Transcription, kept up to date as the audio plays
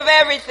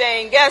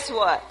everything, guess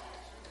what?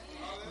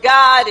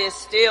 God is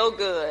still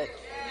good.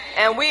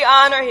 And we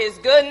honor his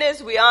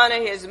goodness, we honor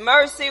his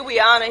mercy, we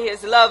honor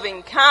his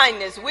loving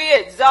kindness. We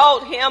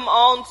exalt him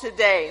on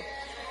today.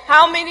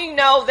 How many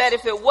know that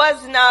if it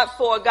was not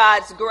for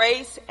God's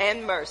grace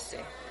and mercy?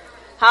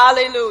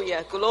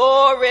 Hallelujah.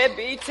 Glory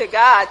be to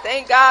God.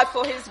 Thank God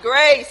for his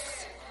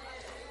grace.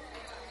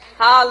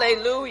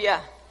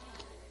 Hallelujah.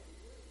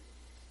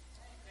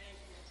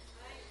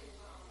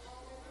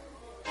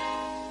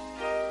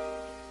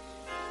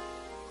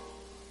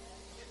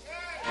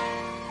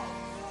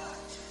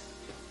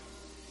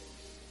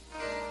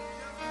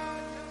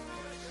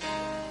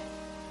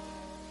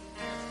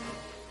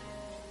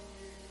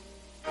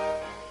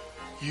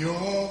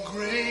 Your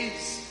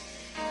grace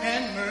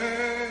and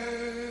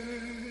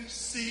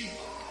mercy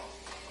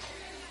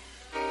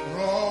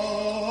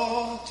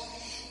brought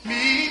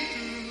me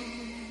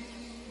through.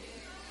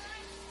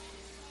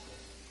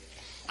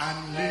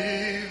 I'm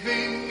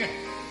living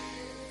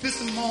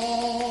this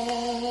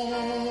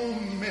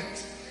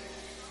moment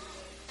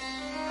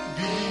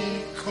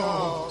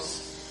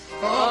because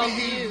of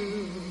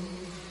you.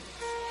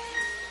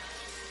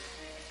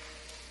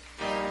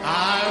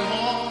 I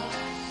want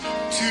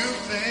to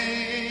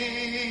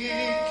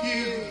thank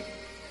you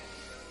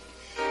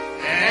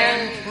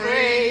and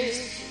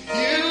praise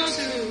you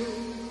too.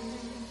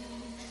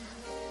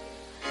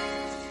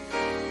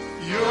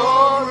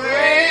 Your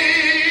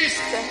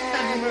grace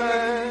and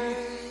mercy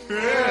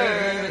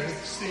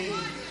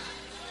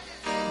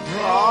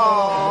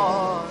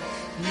brought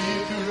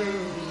me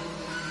through.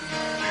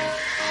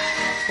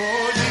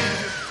 For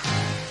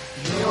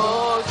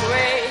Your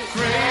grace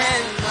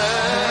and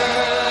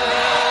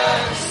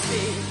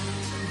mercy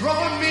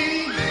brought me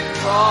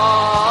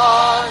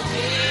brought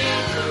me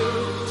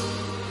through.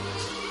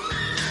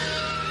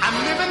 I'm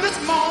living this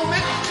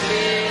moment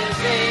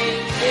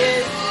Living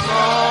this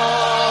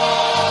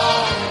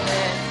moment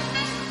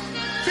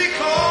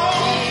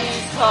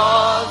because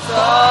because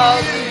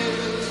of you.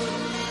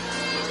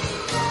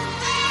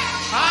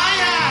 I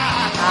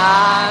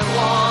want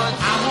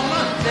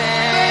wanna to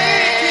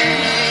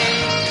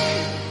thank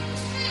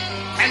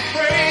and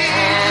praise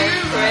and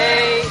you.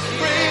 praise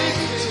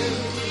Praise you.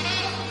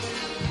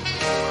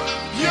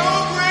 Your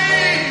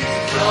grace,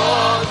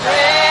 your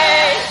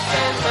grace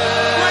and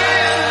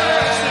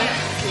mercy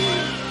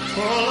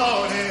oh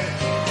Lord,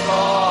 yeah.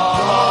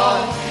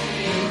 brought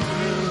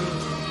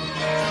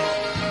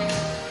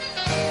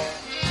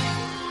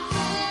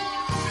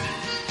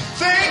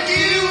Thank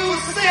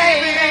you for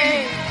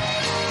saving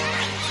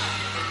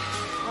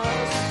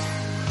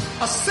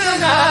a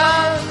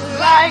sinner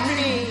like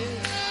me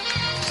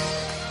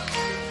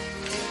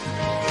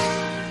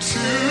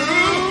to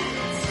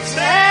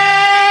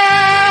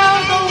tell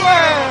the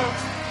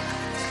world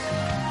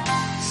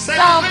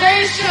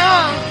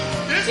salvation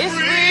is is free.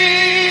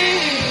 free.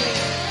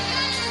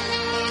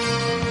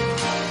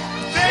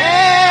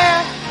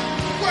 There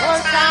There were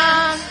were times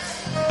times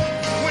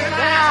when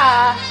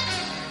when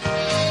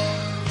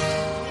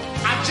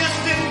I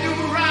just didn't do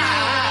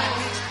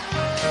right.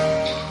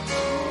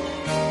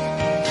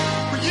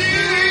 But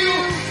you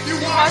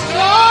I watched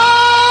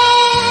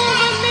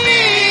told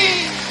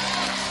me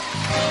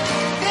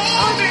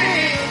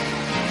morning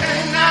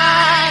and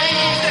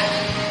night.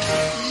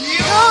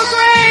 your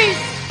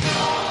grace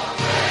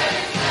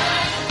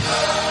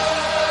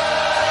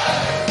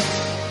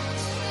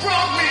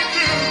Brought me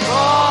through.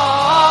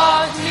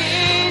 brought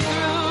me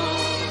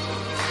through.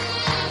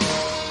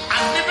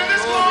 I'm living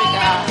this Glory moment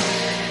God.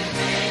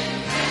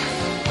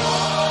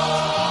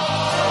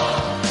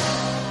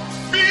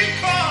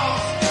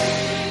 because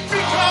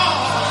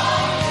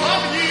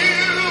of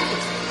you.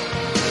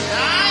 I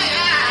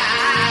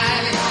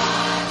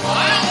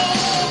won't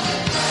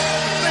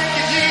thank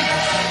you,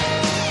 Jesus.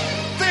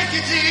 Thank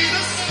you,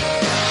 Jesus,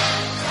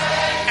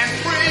 and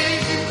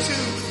praise you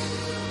too.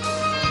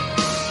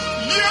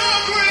 Your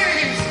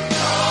grace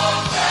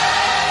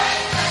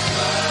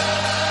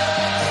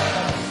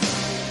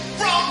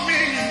brought me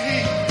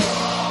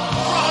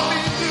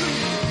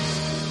through.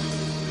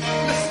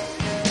 Listen.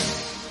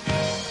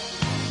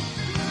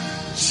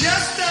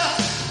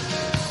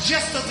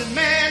 Just as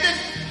demanded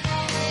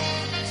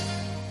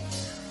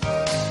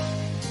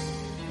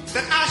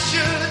that I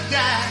should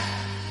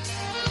die.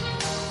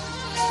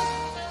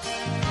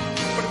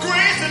 But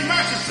grace and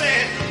mercy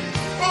said,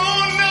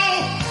 oh no,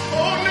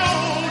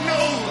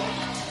 no.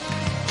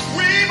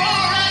 We've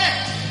already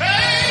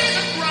paid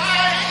the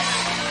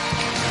price.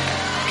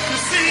 You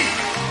see,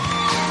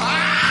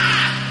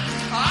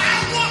 I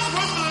once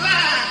was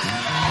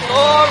blind.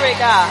 Glory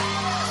God.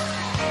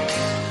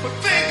 But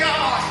thank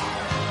God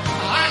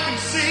I can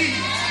see.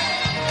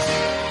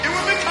 It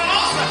was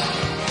because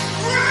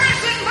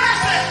grace and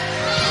mercy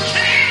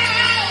came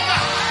along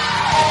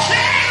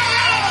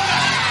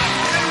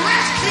and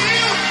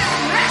rescued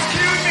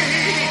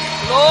me.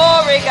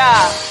 Glory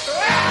God.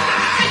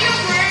 Your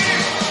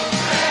grace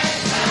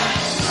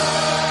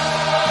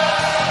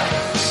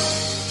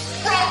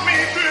brought me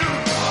through.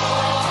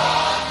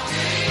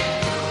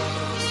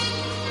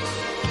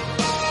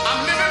 I'm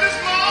living this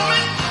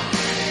moment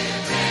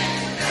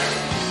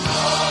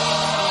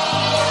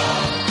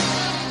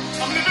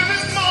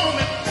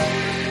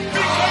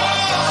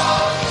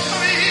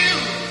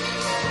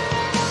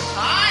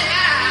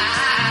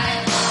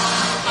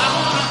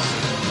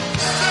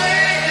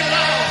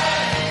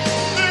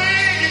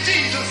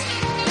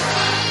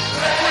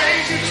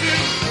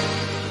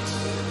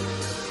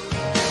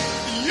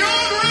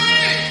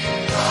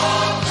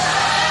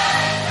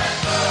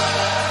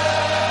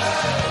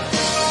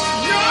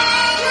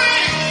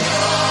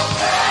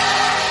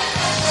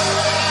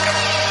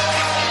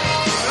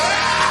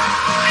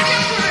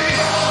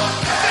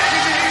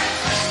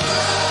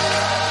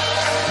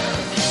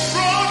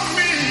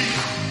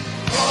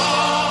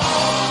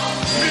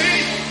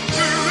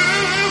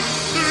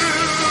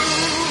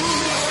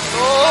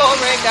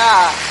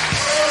God.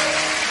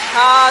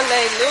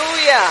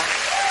 Hallelujah.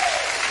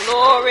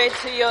 Glory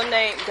to your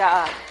name,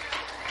 God.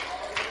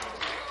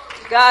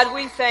 God,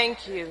 we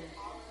thank you.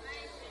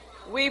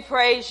 We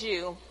praise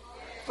you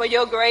for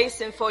your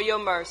grace and for your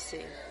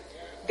mercy.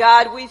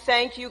 God, we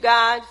thank you,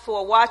 God,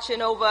 for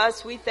watching over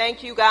us. We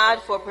thank you,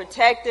 God, for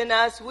protecting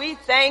us. We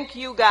thank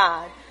you,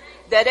 God,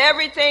 that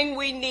everything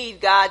we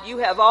need, God, you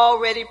have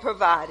already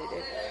provided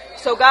it.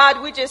 So,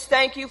 God, we just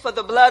thank you for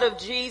the blood of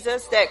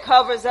Jesus that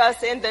covers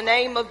us in the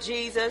name of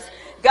Jesus.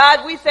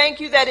 God, we thank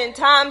you that in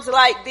times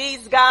like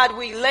these, God,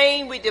 we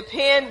lean, we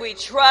depend, we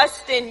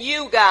trust in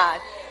you, God.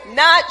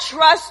 Not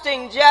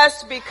trusting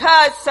just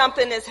because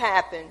something has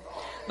happened.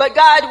 But,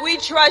 God, we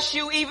trust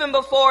you even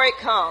before it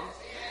comes.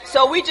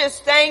 So we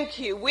just thank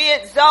you. We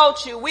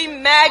exalt you. We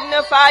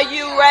magnify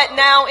you right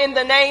now in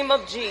the name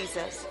of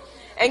Jesus.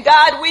 And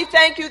God, we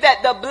thank you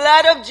that the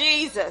blood of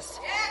Jesus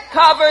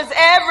covers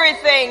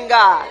everything,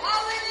 God.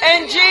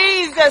 In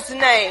Jesus'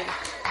 name,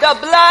 the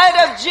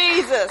blood of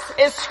Jesus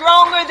is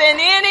stronger than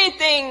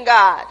anything,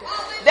 God,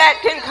 that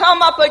can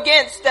come up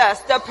against us.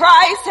 The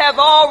price have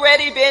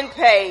already been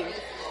paid.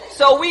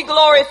 So we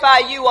glorify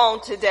you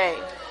on today.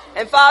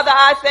 And Father,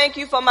 I thank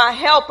you for my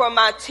helper,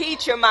 my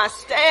teacher, my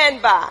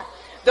standby.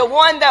 The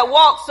one that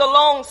walks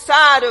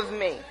alongside of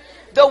me.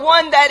 The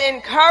one that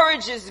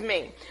encourages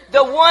me.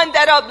 The one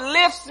that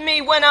uplifts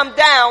me when I'm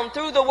down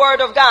through the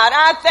word of God.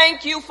 I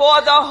thank you for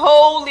the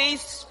Holy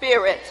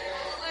Spirit.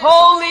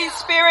 Holy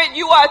Spirit,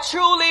 you are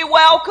truly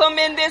welcome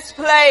in this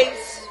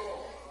place.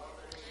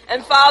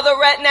 And Father,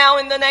 right now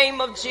in the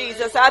name of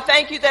Jesus, I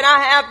thank you that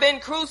I have been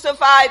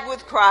crucified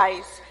with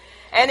Christ.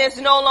 And it's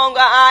no longer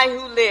I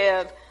who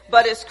live,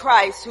 but it's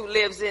Christ who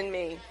lives in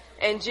me.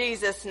 In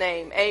Jesus'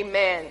 name,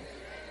 amen.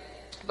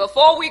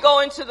 Before we go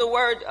into the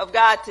word of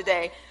God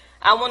today,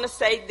 I want to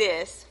say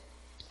this.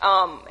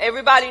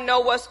 Everybody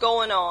know what's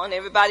going on.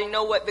 Everybody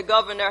know what the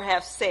governor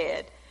have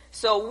said.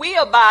 So we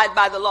abide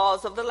by the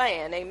laws of the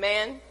land.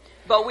 Amen.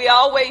 But we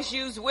always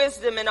use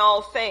wisdom in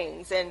all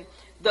things. And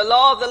the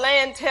law of the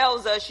land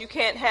tells us you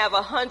can't have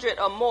 100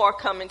 or more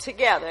coming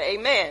together.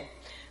 Amen.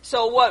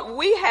 So what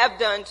we have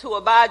done to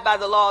abide by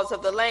the laws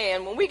of the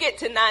land, when we get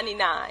to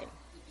 99,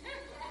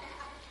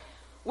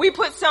 we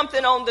put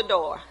something on the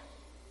door.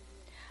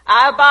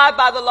 I abide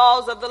by the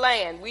laws of the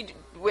land.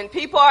 When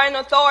people are in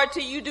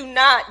authority, you do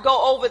not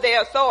go over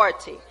their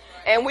authority.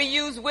 And we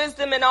use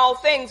wisdom in all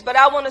things. But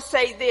I want to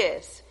say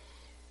this.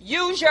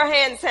 Use your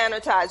hand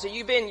sanitizer.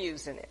 You've been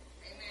using it.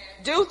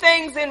 Amen. Do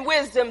things in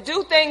wisdom.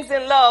 Do things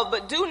in love.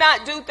 But do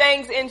not do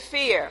things in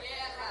fear.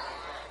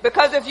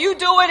 Because if you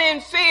do it in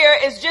fear,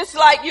 it's just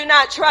like you're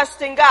not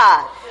trusting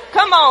God.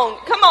 Come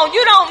on. Come on.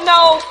 You don't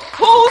know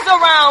who's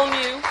around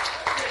you.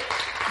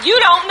 You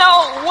don't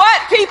know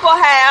what people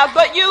have,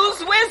 but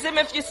use wisdom.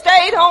 If you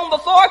stayed home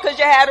before because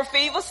you had a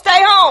fever, stay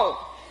home.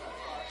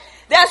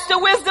 That's the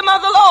wisdom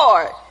of the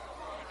Lord.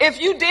 If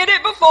you did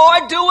it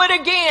before, do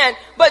it again.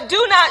 But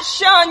do not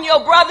shun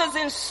your brothers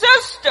and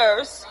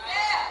sisters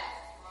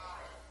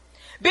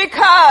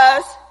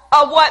because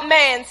of what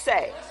man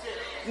says.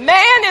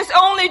 Man is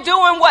only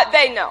doing what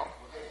they know.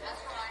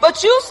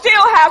 But you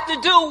still have to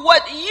do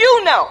what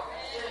you know.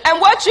 And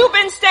what you've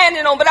been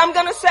standing on. But I'm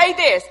going to say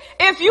this.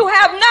 If you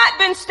have not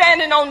been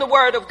standing on the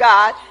word of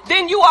God,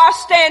 then you are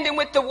standing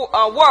with the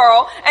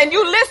world. And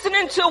you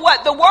listening to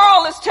what the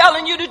world is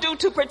telling you to do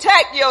to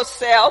protect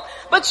yourself.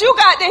 But you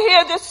got to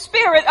hear the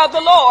Spirit of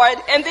the Lord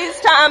in these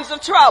times of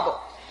trouble.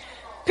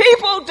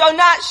 People do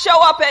not show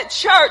up at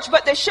church,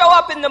 but they show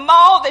up in the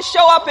mall. They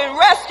show up in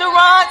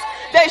restaurants.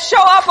 They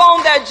show up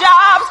on their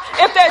jobs.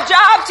 If their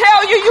job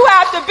tell you you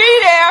have to be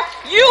there,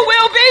 you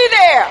will be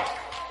there.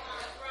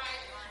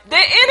 The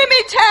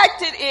enemy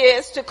tactic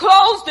is to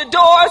close the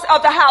doors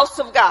of the house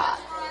of God.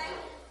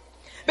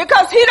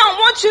 Because he don't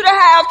want you to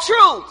have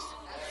truth.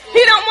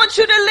 He don't want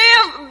you to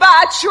live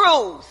by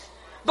truth.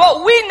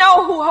 But we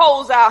know who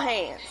holds our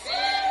hands.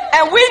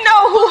 And we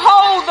know who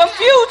holds the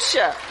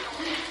future.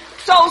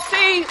 So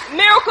see,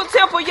 Miracle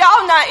Temple,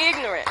 y'all not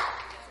ignorant.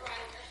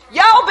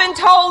 Y'all been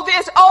told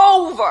this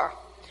over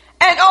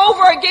and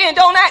over again.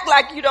 Don't act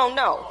like you don't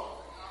know.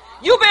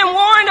 You've been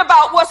warned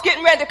about what's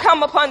getting ready to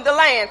come upon the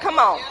land. Come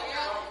on.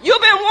 You've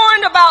been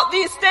warned about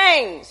these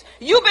things.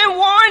 You've been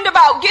warned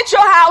about get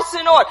your house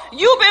in order.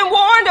 You've been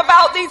warned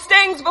about these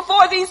things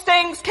before these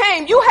things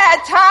came. You had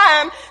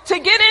time to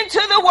get into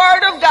the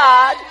word of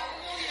God,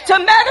 to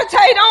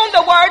meditate on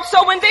the word.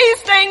 So when these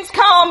things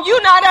come,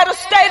 you're not at a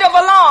state of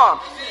alarm.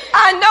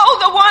 I know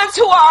the ones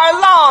who are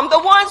alarmed,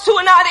 the ones who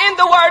are not in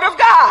the word of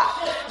God,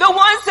 the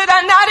ones that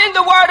are not in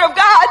the word of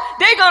God,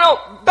 they're going to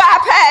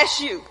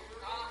bypass you.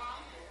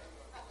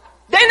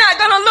 They're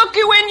not going to look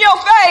you in your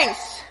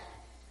face.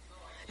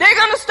 They're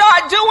going to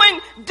start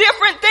doing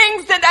different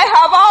things that they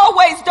have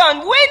always done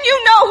when you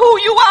know who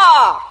you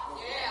are.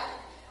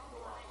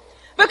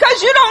 Because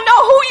you don't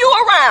know who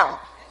you're around.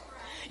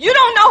 You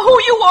don't know who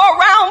you were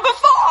around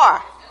before.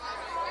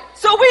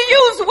 So we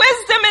use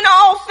wisdom in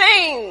all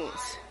things.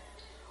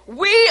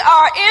 We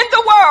are in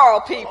the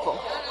world, people.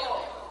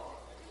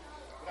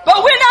 But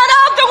we're not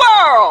of the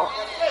world.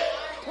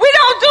 We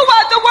don't do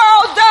what the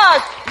world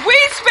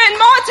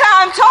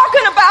time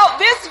talking about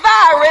this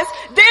virus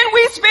than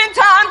we spend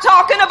time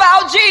talking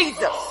about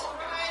Jesus.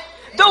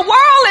 The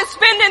world is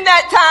spending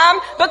that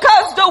time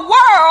because the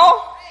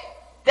world,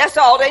 that's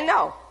all they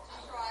know.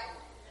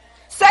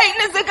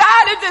 Satan is the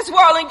god of this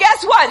world, and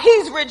guess what?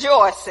 He's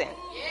rejoicing.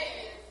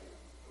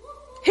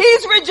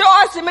 He's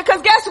rejoicing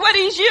because guess what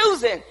he's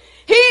using?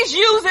 He's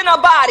using a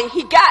body.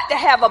 He got to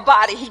have a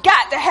body. He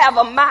got to have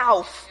a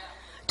mouth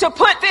to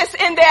put this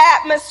in the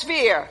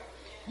atmosphere.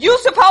 You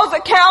supposed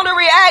to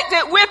counteract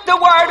it with the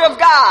word of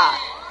God.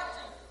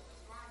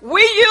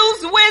 We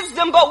use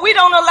wisdom, but we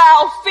don't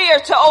allow fear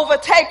to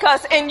overtake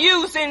us in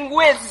using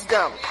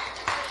wisdom.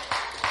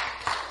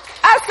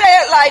 I say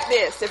it like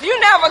this. If you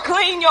never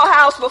clean your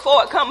house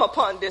before it come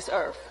upon this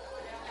earth,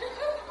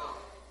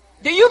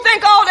 do you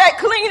think all that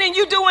cleaning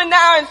you doing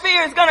now in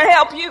fear is going to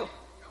help you?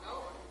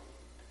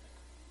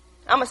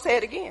 I'm going to say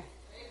it again.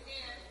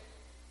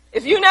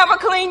 If you never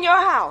clean your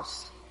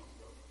house,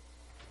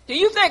 do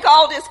you think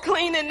all this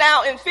cleaning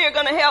now in fear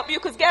going to help you?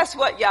 Because guess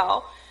what,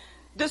 y'all?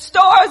 The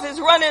stores is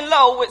running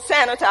low with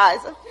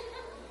sanitizer.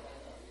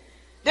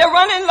 They're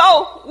running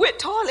low with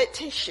toilet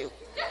tissue.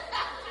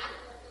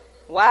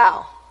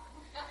 Wow.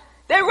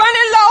 They're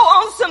running low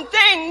on some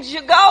things.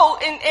 You go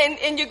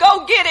and you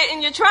go get it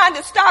and you're trying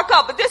to stock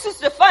up. But this is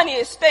the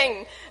funniest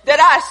thing that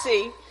I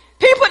see.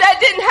 People that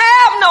didn't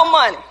have no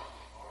money.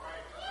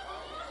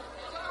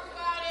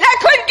 That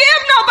couldn't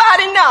give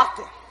nobody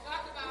nothing.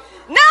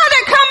 Now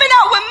they're coming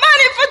up with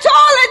money for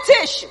toilet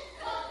tissue.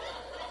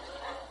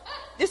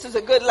 This is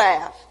a good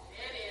laugh.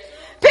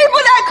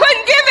 People that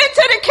couldn't give it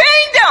to the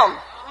kingdom.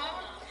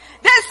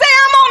 That say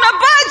I'm on a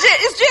budget.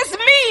 It's just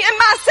me and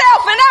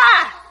myself and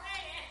I.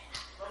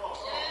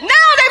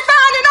 Now they're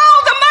finding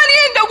all the money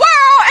in the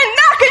world and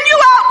knocking you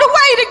out the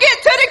way to get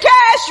to the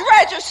cash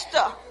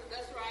register.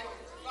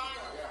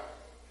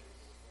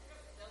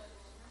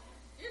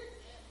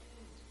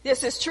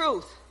 This is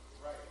truth.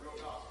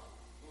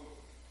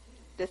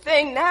 The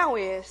thing now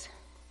is,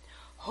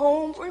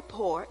 home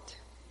report.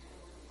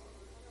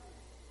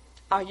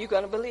 Are you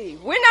going to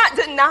believe? We're not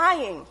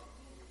denying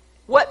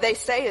what they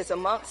say is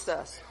amongst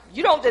us.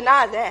 You don't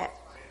deny that.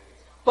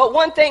 But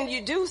one thing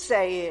you do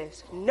say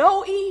is,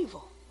 no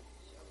evil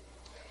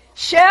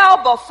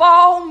shall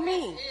befall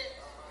me,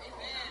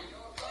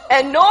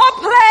 and nor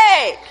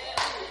plague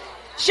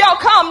shall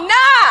come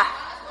nigh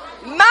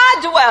my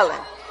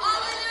dwelling.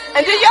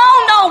 And do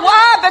y'all know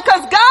why?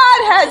 Because God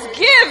has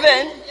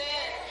given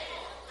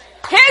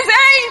his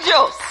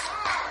angels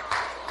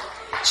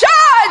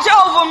charge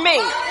over me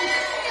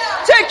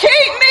to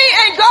keep me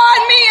and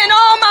guard me in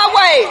all my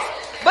ways.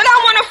 But I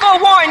want to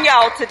forewarn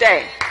y'all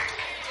today.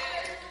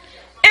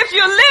 If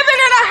you're living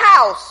in a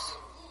house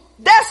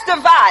that's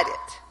divided,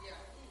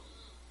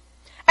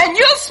 and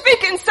you're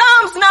speaking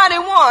Psalms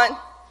 91,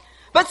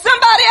 but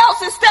somebody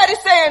else is steady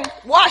saying,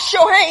 wash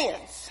your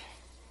hands.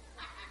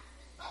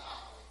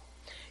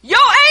 Your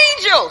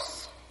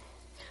angels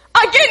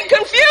are getting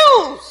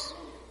confused.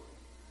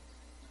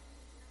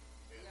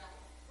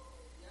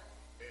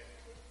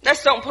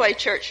 Let's don't play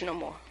church no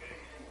more.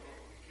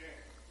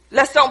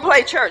 Let's don't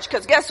play church,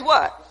 because guess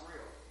what?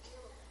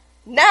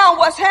 Now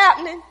what's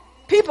happening?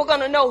 People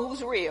going to know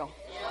who's real.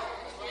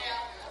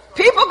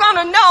 People going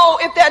to know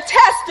if their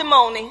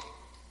testimony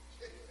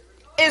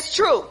is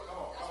true.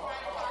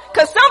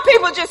 Because some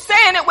people just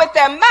saying it with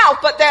their mouth,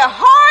 but their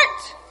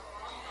heart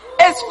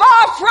is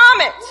far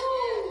from it.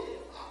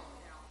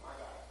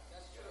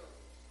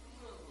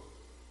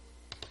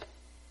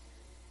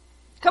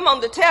 Come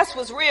on, the test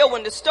was real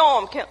when the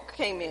storm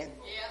came in.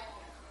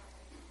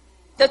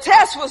 The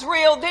test was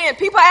real then.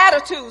 People's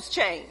attitudes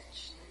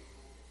changed.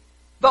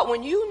 But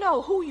when you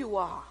know who you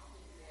are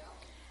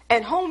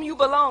and whom you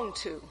belong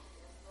to,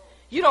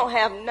 you don't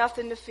have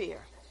nothing to fear.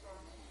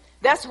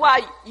 That's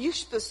why you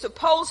were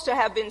supposed to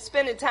have been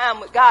spending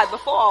time with God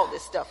before all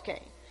this stuff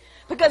came.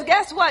 Because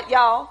guess what,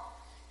 y'all?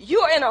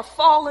 You're in a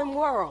fallen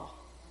world.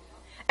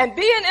 And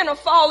being in a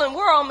fallen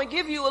world, I'm going to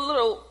give you a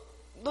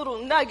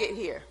little nugget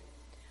here.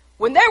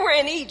 When they were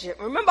in Egypt,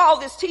 remember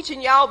all this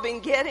teaching y'all been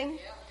getting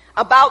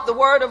about the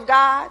word of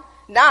God?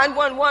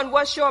 911,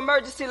 what's your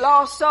emergency,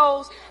 lost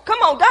souls? Come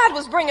on, God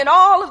was bringing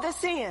all of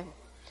this in.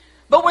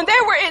 But when they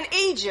were in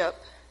Egypt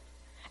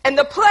and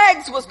the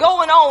plagues was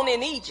going on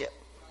in Egypt,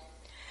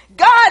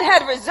 God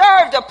had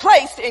reserved a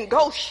place in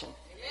Goshen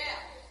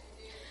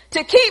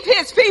to keep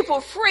his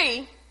people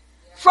free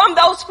from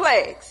those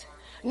plagues.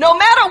 No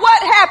matter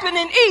what happened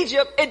in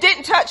Egypt, it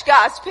didn't touch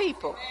God's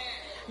people.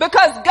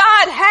 Because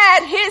God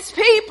had his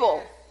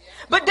people.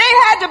 But they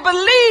had to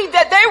believe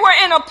that they were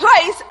in a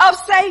place of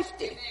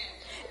safety.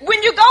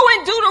 When you go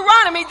in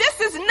Deuteronomy,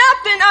 this is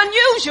nothing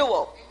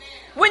unusual.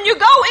 When you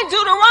go in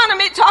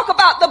Deuteronomy, talk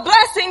about the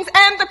blessings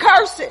and the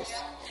curses.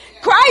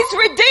 Christ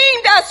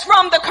redeemed us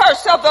from the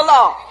curse of the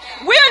law.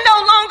 We're no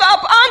longer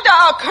up under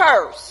a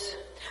curse.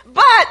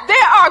 But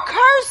there are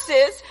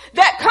curses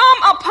that come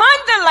upon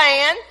the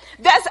land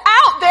that's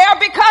out there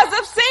because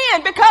of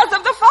sin, because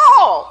of the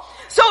fall.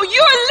 So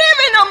you're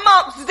living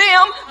amongst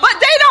them, but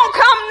they don't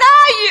come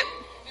nigh you.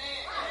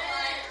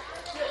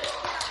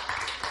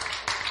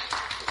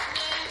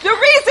 The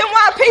reason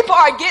why people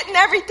are getting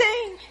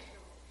everything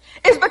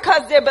is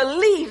because they're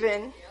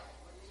believing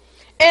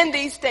in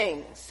these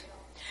things.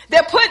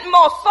 They're putting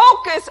more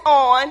focus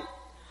on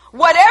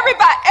what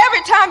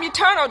every time you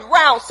turn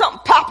around,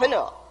 something popping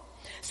up.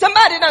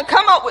 Somebody done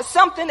come up with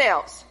something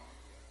else.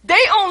 They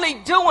only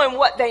doing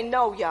what they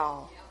know,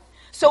 y'all.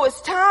 So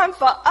it's time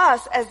for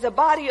us as the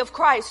body of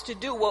Christ to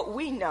do what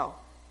we know.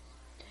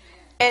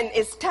 And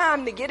it's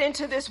time to get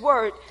into this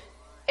word.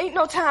 Ain't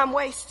no time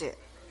wasted.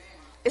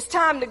 It's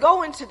time to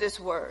go into this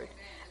word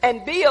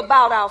and be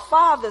about our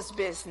Father's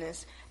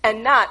business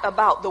and not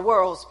about the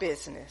world's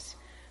business.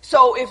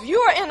 So if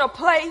you're in a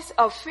place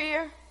of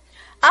fear,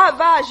 I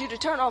advise you to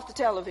turn off the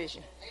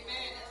television.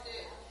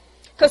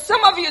 Because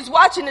some of you is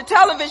watching the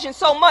television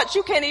so much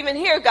you can't even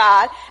hear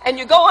God, and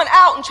you're going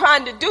out and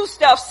trying to do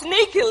stuff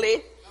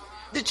sneakily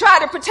to try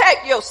to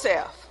protect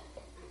yourself.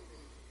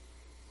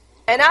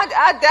 And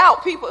I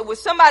doubt people, when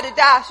somebody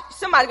dies,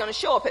 somebody's going to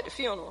show up at the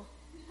funeral.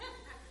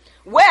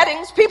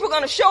 Weddings, people are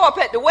going to show up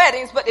at the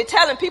weddings, but they're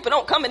telling people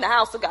don't come in the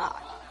house of God.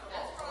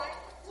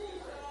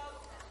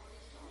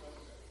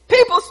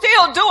 People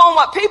still doing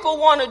what people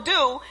want to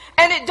do,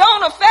 and it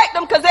don't affect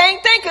them because they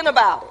ain't thinking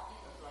about it.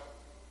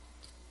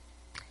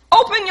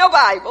 Open your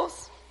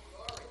Bibles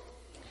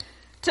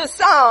to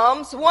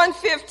Psalms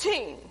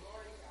 115,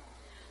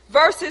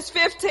 verses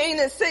 15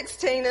 and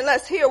 16, and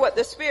let's hear what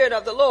the Spirit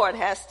of the Lord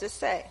has to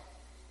say.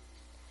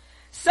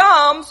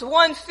 Psalms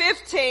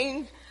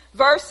 115,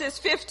 verses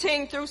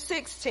 15 through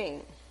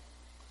 16.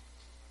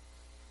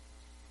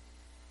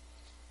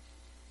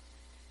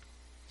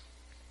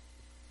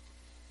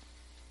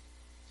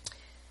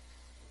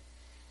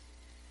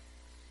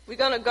 We're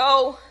going to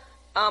go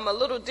a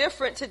little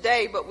different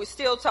today, but we're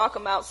still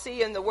talking about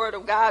seeing the Word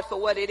of God for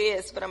what it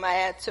is, but I'm going to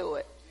add to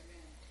it.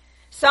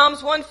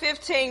 Psalms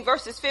 115,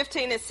 verses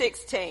 15 and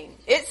 16.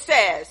 It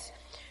says,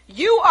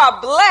 "You are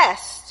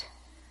blessed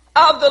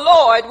of the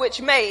Lord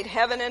which made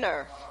heaven and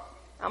earth."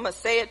 I'm going to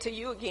say it to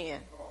you again.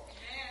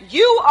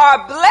 You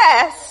are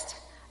blessed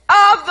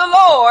of the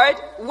Lord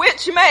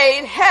which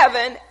made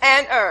heaven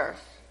and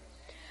earth.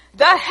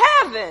 The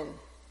heaven,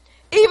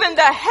 even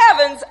the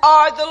heavens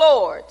are the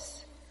Lord's,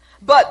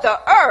 but the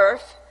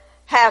earth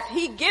hath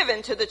he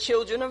given to the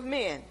children of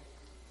men.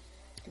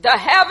 The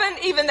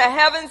heaven, even the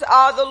heavens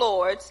are the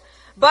Lord's,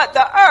 but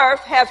the earth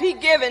hath he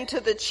given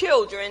to the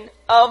children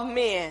of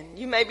men.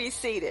 You may be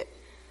seated.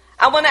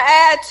 I want to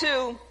add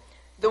to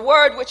the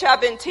word which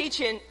I've been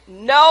teaching,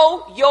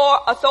 know your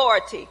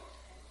authority.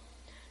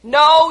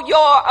 Know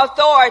your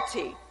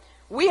authority.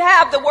 We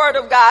have the Word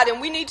of God,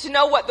 and we need to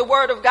know what the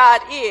Word of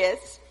God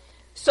is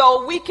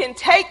so we can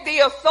take the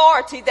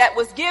authority that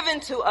was given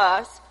to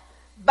us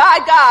by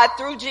God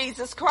through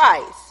Jesus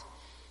Christ.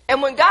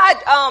 And when God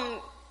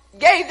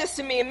gave this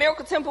to me in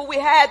Miracle Temple, we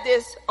had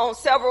this on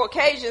several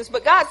occasions,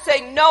 but God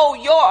said, know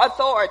your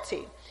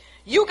authority.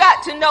 You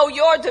got to know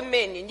your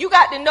dominion. You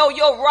got to know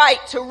your right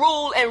to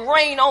rule and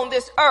reign on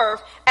this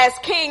earth as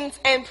kings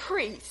and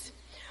priests.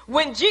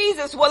 When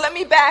Jesus, well, let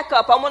me back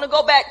up. I want to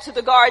go back to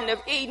the Garden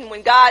of Eden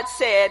when God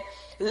said,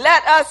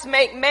 let us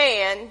make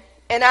man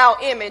in our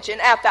image and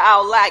after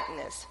our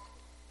likeness.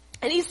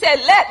 And he said,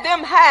 let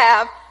them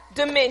have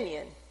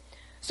dominion.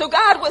 So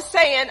God was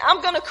saying,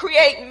 I'm going to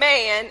create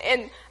man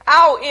in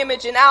our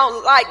image and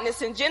our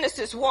likeness in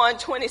Genesis 1,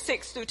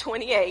 26 through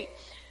 28.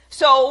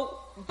 So,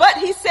 but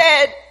he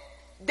said,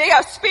 they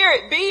are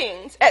spirit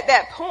beings at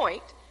that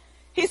point.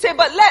 He said,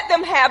 but let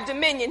them have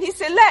dominion. He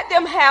said, let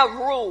them have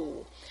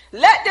rule.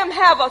 Let them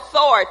have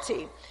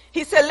authority.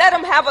 He said, let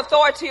them have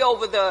authority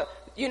over the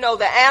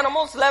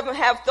animals. Let them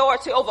have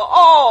authority over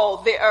all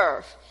the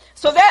earth.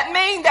 So that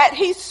means that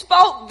he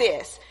spoke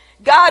this.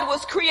 God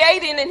was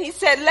creating and he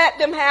said, let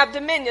them have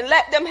dominion.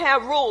 Let them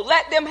have rule.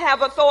 Let them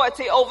have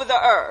authority over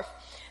the earth.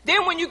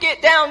 Then when you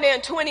get down there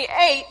in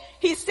 28,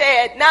 he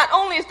said, not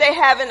only is they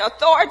having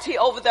authority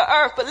over the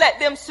earth, but let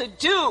them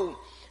subdue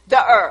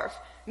the earth.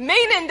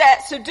 Meaning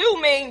that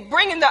subdue means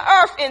bringing the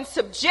earth in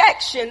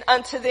subjection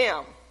unto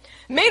them.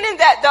 Meaning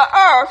that the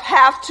earth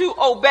have to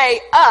obey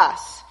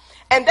us.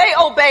 And they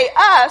obey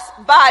us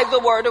by the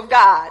word of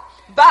God,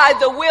 by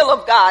the will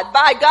of God,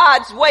 by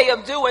God's way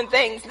of doing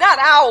things. Not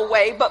our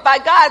way, but by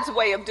God's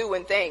way of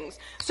doing things.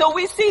 So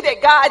we see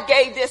that God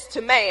gave this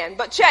to man.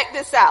 But check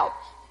this out.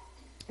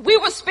 We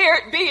were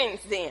spirit beings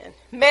then,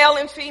 male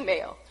and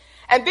female.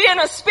 And being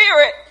a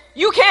spirit,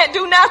 you can't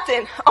do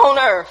nothing on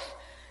earth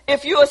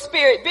if you're a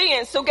spirit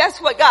being. So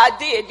guess what God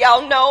did?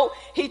 Y'all know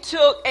he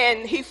took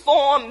and he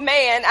formed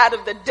man out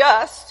of the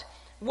dust,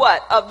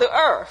 of the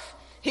earth.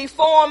 He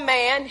formed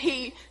man.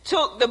 He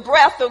took the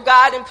breath of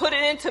God and put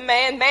it into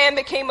man. Man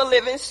became a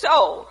living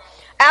soul.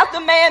 After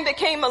man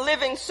became a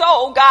living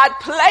soul, God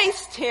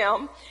placed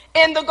him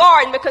in the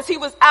garden because he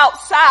was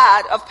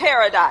outside of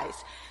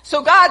paradise.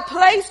 So God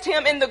placed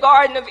him in the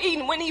Garden of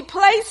Eden. When he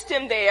placed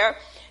him there,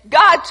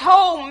 God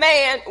told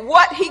man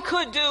what he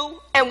could do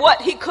and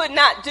what he could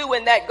not do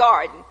in that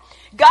garden.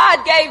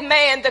 God gave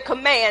man the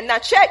command. Now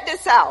check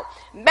this out.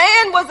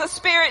 Man was a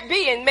spirit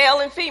being, male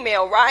and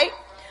female, right?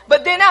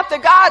 But then after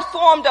God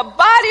formed a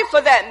body for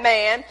that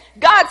man,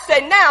 God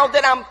said, now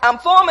that I'm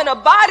forming a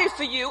body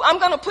for you, I'm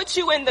going to put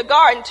you in the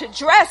garden to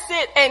dress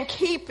it and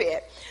keep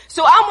it.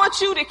 So I want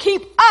you to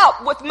keep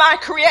up with my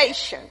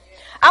creation.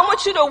 I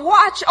want you to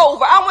watch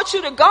over. I want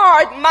you to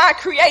guard my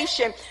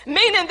creation.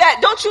 Meaning that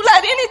don't you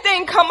let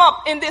anything come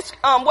up in this,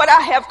 what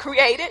I have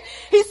created.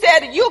 He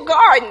said, you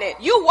guarding it.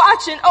 You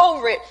watching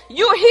over it.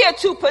 You're here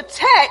to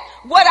protect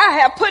what I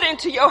have put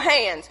into your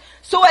hands.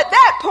 So at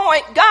that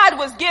point, God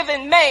was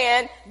giving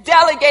man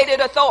delegated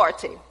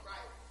authority.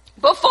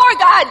 Before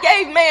God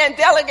gave man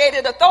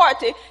delegated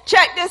authority,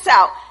 check this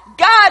out.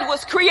 God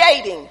was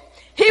creating.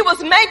 He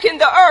was making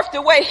the earth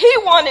the way he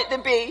wanted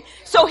to be,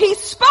 so he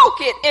spoke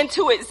it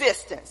into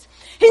existence.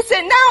 He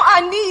said, now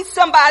I need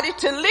somebody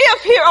to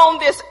live here on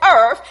this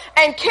earth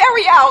and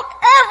carry out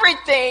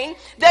everything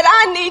that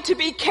I need to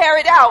be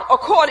carried out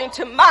according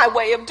to my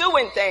way of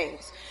doing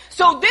things.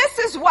 So this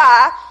is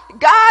why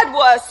God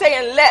was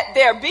saying, let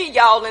there be,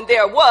 y'all, and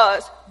there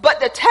was. But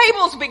the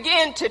tables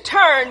began to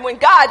turn when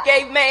God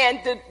gave man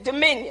the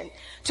dominion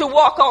to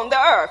walk on the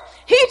earth.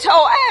 He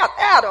told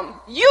Adam,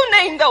 you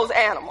name those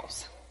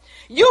animals.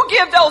 You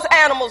give those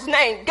animals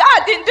names.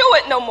 God didn't do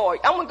it no more.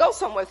 I'm going to go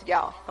somewhere with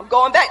y'all. I'm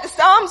going back to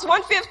Psalms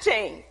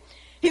 115.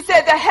 He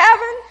said, the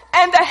heaven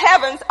and the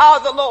heavens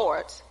are the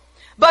Lord's,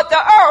 but the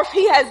earth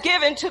he has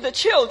given to the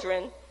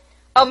children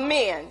of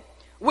men.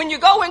 When you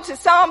go into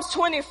Psalms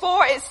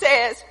 24, it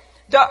says,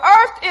 the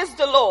earth is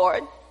the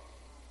Lord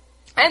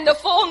and the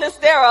fullness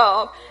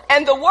thereof,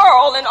 and the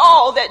world and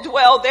all that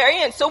dwell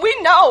therein. So we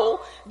know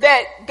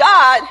that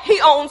God,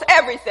 he owns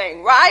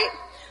everything, right?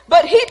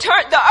 But he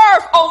turned the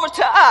earth over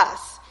to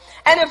us.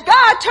 And if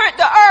God turned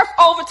the earth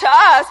over to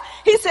us,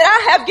 he said,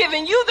 I have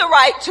given you the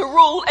right to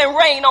rule and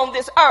reign on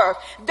this earth.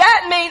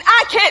 That means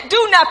I can't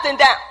do nothing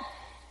down.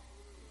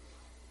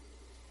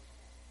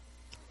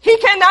 He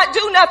cannot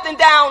do nothing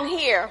down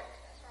here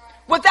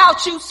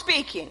without you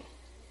speaking.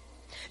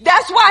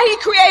 That's why he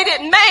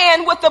created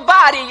man with the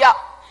body, y'all.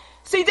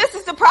 See, this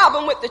is the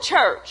problem with the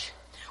church.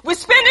 We're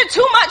spending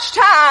too much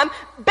time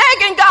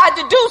begging God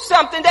to do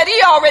something that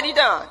he already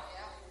done.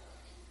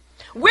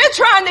 We're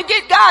trying to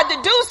get God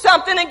to do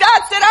something, and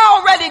God said, I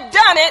already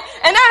done it,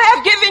 and I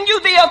have given you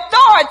the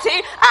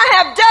authority. I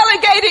have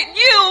delegated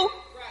you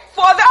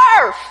for the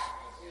earth.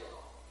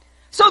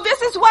 So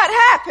this is what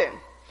happened.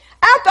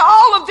 After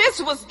all of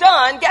this was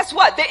done, guess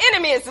what? The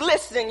enemy is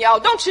listening, y'all.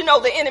 Don't you know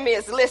the enemy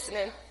is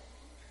listening?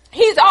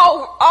 He's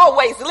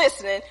always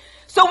listening.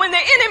 So when the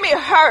enemy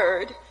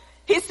heard,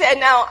 he said,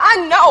 now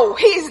I know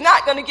he's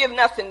not going to give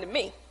nothing to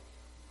me.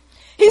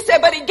 He said,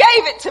 but he gave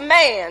it to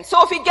man.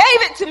 So if he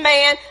gave it to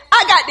man,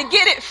 I got to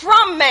get it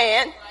from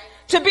man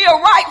to be a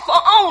rightful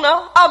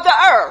owner of the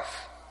earth.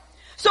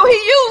 So he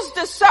used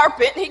the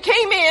serpent. He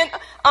came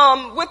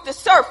in with the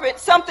serpent,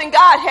 something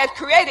God had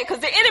created, because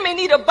the enemy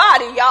need a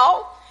body,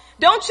 y'all.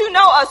 Don't you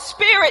know a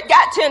spirit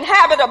got to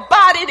inhabit a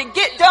body to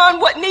get done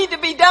what need to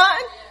be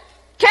done?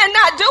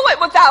 Cannot do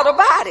it without a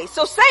body.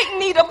 So Satan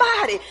need a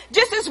body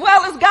just as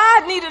well as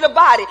God needed a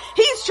body.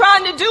 He's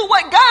trying to do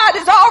what God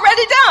has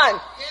already done.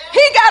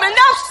 He got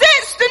enough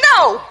sense to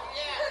know.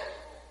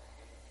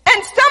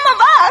 And some of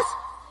us,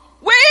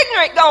 we're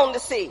ignorant going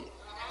to see.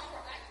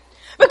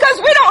 Because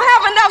we don't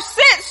have enough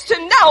sense to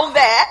know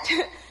that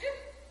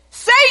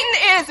Satan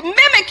is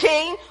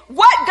mimicking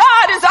what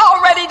God has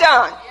already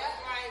done.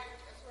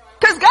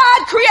 Because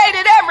God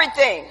created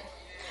everything.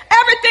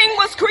 Everything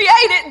was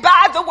created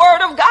by the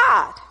word of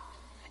God.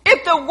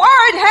 If the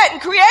word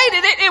hadn't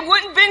created it, it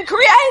wouldn't have been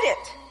created.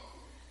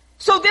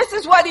 So this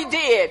is what he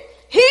did.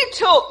 He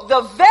took the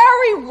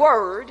very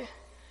word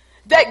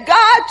that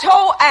God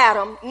told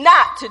Adam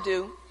not to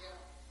do,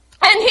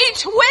 and he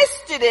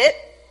twisted it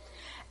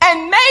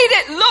and made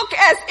it look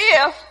as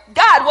if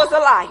God was a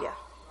liar.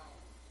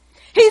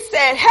 He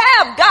said,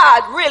 have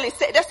God really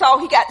said, that's all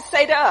he got to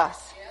say to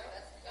us.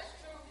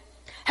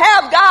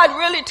 Have God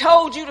really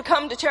told you to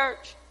come to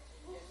church?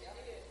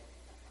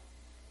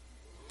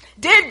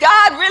 Did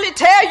God really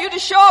tell you to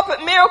show up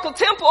at Miracle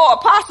Temple or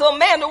Apostle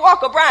Amanda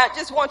Walker Bryant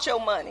just want your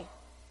money?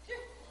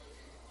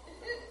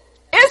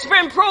 It's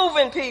been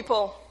proven,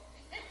 people.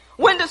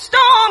 When the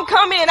storm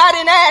come in, I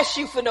didn't ask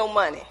you for no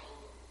money.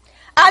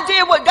 I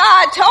did what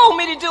God told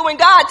me to do, and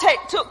God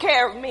took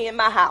care of me in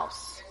my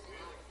house.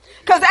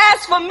 Because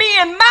as for me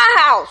and my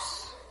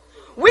house,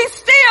 we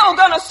still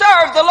gonna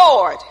serve the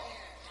Lord.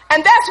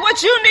 And that's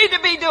what you need to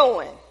be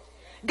doing.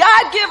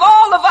 God give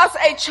all of us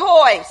a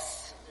choice.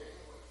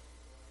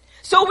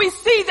 So we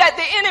see that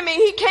the enemy,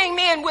 he came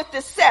in with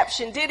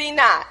deception, did he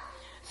not?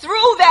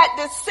 Through that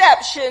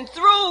deception,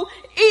 through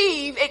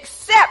Eve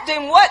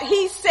accepting what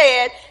he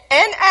said,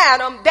 and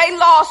Adam, they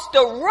lost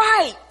the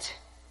right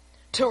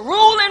to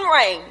rule and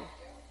reign,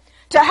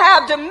 to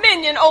have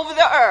dominion over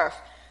the earth.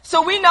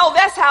 So we know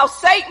that's how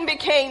Satan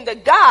became the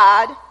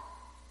God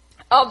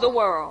of the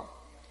world.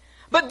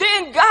 But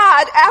then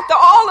God, after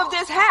all of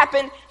this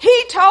happened,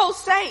 he told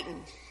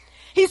Satan,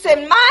 he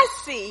said, my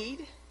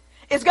seed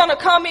is going to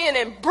come in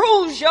and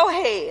bruise your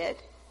head,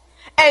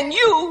 and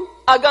you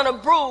are going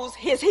to bruise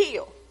his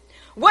heel.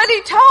 What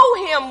he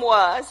told him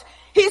was,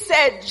 He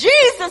said,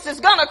 Jesus is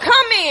going to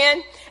come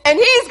in and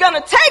he's going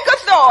to take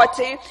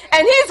authority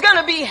and he's going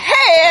to be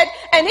head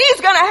and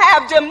he's going to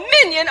have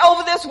dominion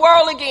over this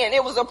world again.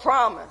 It was a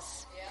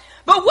promise.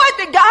 But what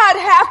did God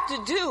have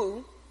to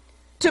do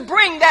to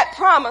bring that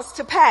promise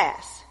to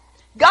pass?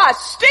 God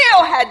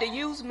still had to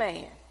use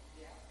man.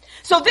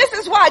 So this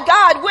is why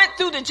God went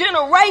through the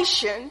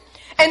generation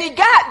and he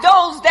got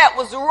those that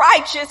was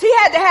righteous. He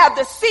had to have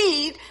the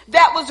seed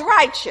that was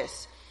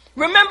righteous.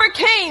 Remember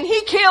Cain,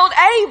 he killed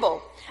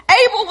Abel.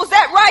 Abel was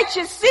that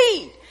righteous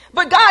seed.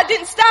 But God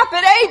didn't stop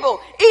at Abel.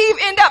 Eve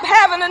ended up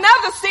having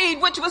another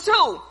seed, which was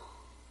who?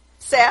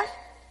 Seth.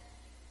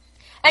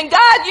 And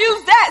God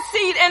used that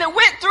seed and it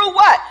went through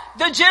what?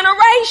 The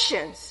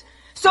generations.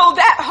 So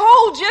that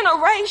whole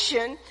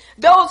generation,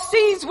 those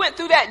seeds went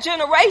through that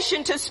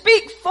generation to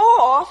speak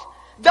forth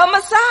the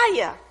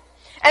Messiah.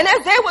 And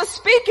as they were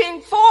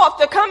speaking forth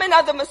the coming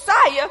of the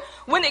Messiah,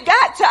 when it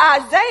got to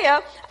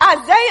Isaiah,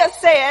 Isaiah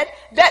said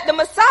that the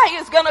Messiah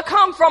is going to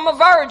come from a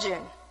virgin,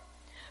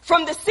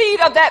 from the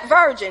seed of that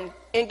virgin.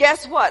 And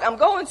guess what? I'm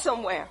going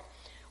somewhere.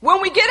 When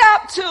we get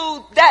up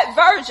to that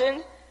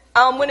virgin,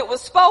 when it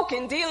was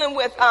spoken, dealing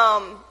with,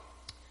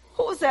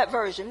 who was that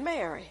virgin?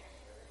 Mary.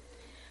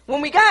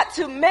 When we got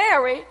to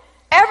Mary,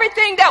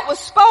 everything that was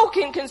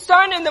spoken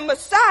concerning the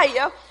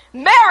Messiah,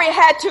 Mary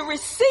had to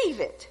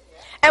receive it.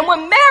 And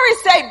when Mary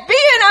said, be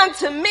it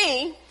unto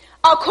me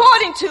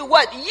according to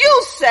what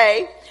you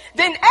say,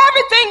 then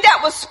everything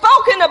that was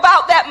spoken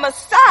about that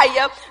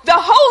Messiah, the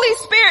Holy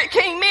Spirit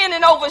came in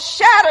and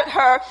overshadowed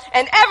her,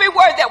 and every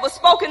word that was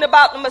spoken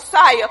about the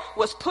Messiah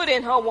was put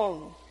in her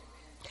womb.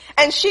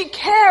 And she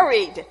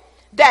carried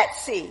that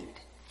seed.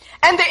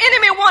 And the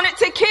enemy wanted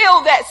to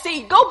kill that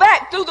seed. Go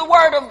back through the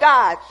word of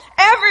God.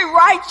 Every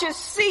righteous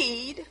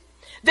seed,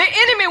 the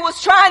enemy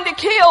was trying to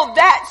kill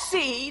that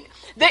seed.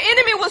 The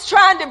enemy was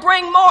trying to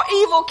bring more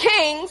evil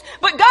kings,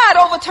 but God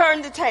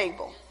overturned the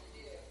table.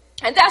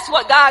 And that's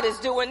what God is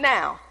doing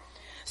now.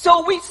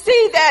 So we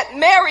see that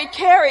Mary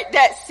carried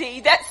that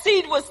seed. That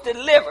seed was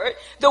delivered.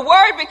 The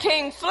word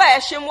became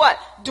flesh and what?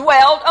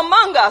 Dwelled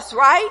among us,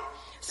 right?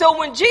 So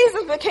when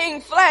Jesus became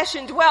flesh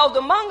and dwelled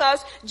among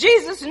us,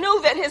 Jesus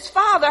knew that his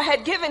Father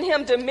had given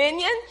him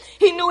dominion.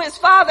 He knew his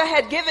Father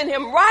had given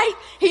him right.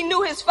 He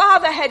knew his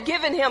Father had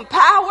given him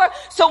power.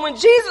 So when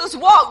Jesus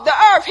walked the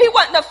earth, he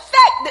wasn't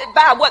affected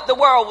by what the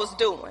world was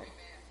doing.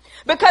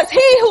 Because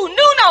he who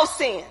knew no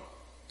sin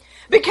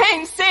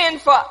became sin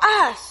for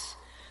us.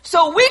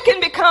 So we can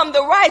become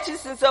the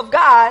righteousness of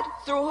God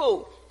through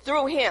who?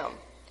 Through him.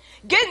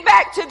 Getting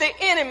back to the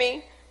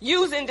enemy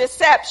using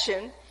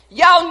deception.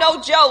 Y'all know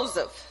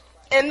Joseph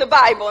in the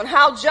Bible and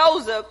how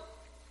Joseph,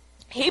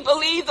 he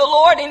believed the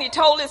Lord and he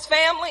told his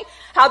family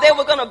how they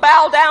were going to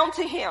bow down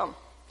to him.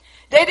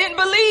 They didn't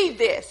believe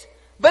this,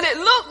 but it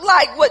looked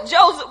like what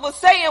Joseph was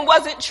saying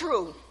wasn't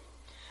true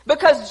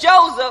because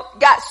Joseph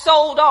got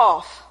sold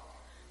off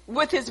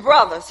with his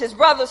brothers. His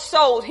brothers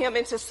sold him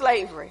into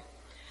slavery.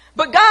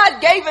 But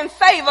God gave him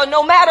favor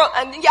no matter,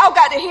 and y'all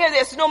got to hear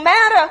this, no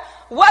matter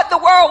what the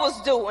world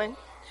was doing,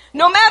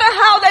 no matter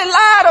how they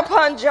lied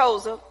upon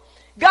Joseph,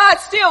 God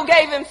still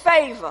gave him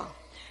favor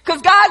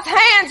because God's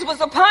hands was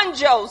upon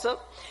Joseph.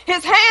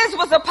 His hands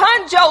was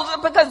upon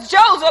Joseph because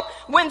Joseph,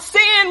 when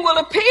sin will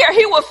appear,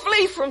 he will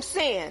flee from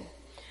sin.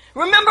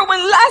 Remember when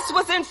lust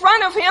was in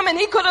front of him and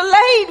he could have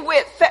laid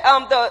with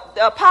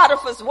the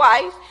Potiphar's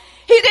wife.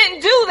 He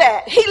didn't do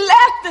that. He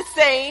left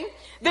the scene.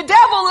 The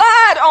devil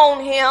lied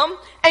on him.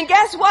 And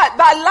guess what?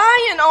 By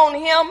lying on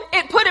him,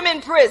 it put him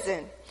in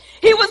prison.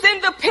 He was in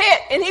the pit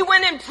and he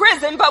went in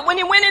prison, but when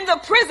he went into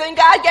prison,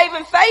 God gave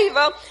him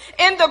favor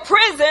in the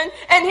prison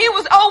and he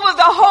was over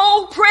the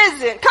whole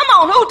prison. Come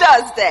on, who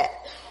does that?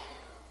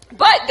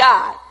 But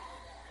God.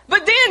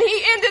 But then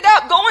he ended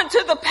up going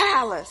to the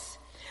palace.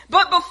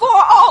 But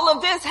before all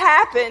of this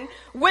happened,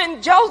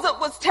 when Joseph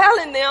was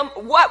telling them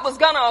what was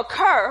going to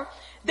occur,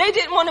 they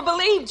didn't want to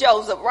believe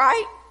Joseph,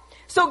 right?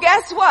 So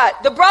guess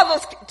what? The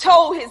brothers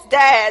told his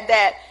dad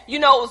that, it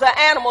was an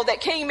animal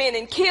that came in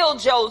and killed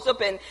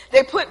Joseph, and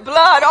they put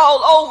blood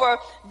all over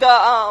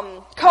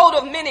the coat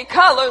of many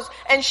colors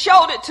and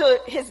showed it to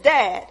his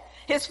dad,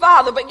 his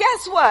father. But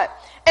guess what?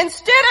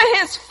 Instead of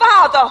his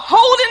father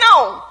holding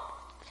on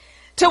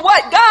to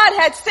what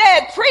God had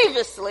said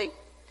previously,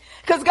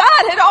 because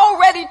God had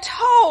already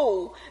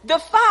told the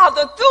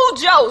father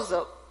through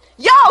Joseph,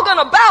 y'all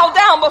gonna bow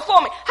down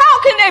before me.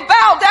 How can they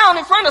bow down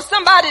in front of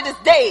somebody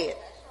that's dead?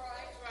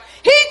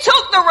 He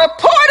took the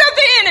report of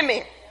the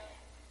enemy.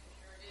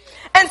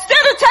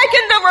 Instead of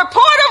taking the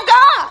report of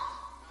God,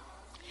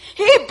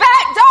 he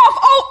backed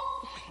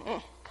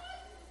off.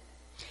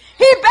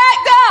 He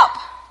backed up.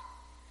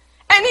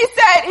 And he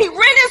said, he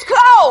rent his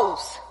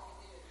clothes.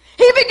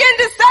 He began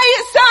to say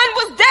his son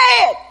was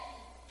dead.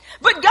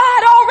 But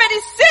God already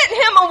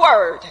sent him a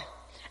word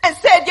and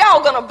said,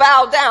 y'all gonna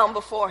bow down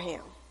before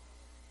him.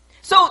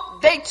 So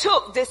they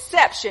took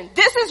deception.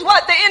 This is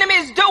what the enemy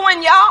is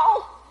doing,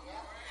 y'all.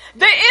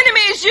 The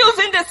enemy is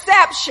using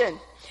deception.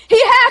 He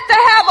has to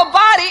have a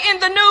body in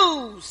the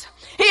news.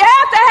 He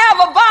has to have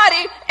a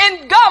body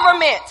in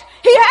government.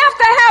 He has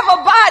to have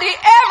a body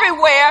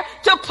everywhere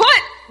to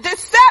put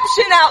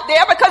deception out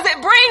there because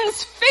it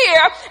brings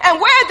fear. And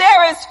where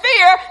there is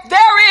fear,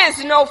 there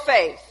is no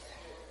faith.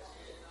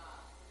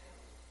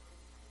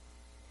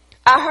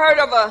 I heard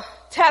of a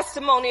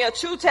testimony, a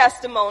true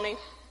testimony.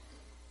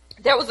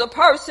 There was a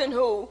person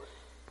who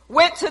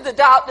went to the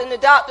doctor and the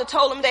doctor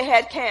told them they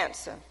had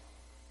cancer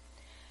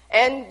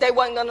and they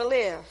weren't going to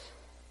live.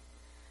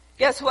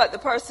 Guess what? The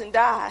person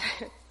died.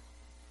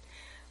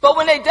 But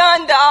when they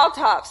done the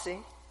autopsy,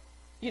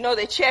 you know,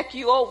 they check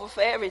you over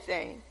for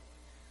everything.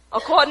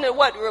 According to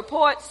what the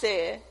report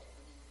said,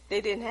 they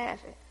didn't have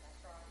it.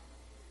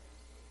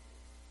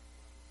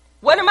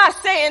 What am I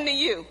saying to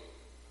you?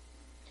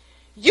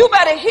 You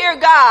better hear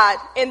God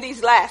in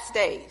these last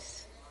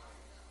days.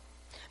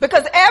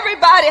 Because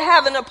everybody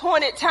have an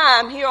appointed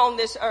time here on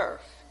this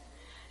earth.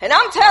 And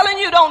I'm telling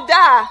you, don't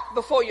die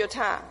before your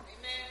time.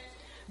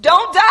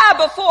 Don't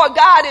die before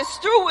God is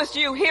through with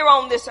you here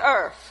on this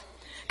earth.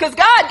 Because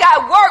God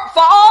got work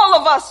for all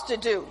of us to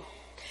do.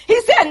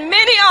 He said,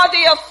 many are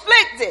the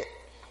afflicted,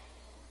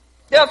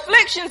 the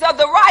afflictions of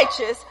the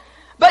righteous,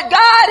 but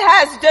God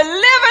has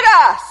delivered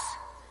us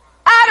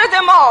out of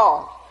them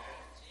all.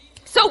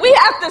 So we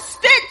have to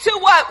stick to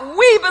what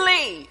we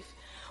believe.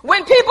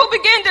 When people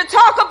begin to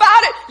talk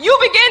about it, you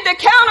begin to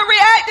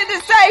counteract it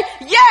and say,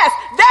 yes,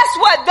 that's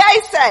what they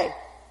say.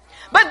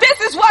 But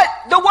this is what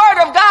the Word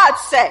of God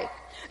say.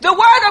 The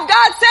Word of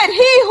God said,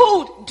 he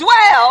who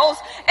dwells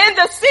in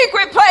the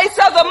secret place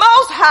of the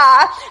Most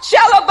High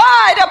shall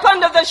abide up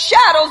under the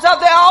shadows of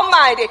the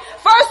Almighty.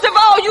 First of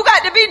all, you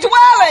got to be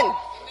dwelling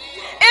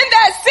in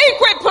that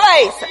secret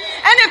place.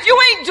 And if you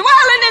ain't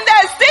dwelling in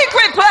that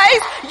secret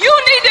place, you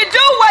need to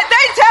do what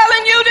they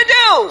telling you to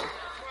do.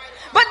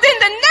 But then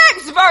the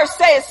next verse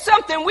says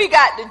something we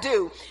got to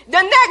do.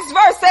 The next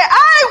verse says,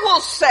 I will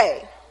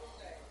say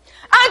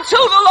unto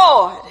the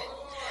Lord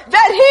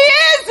that he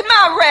is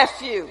my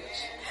refuge,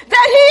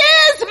 that he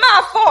is my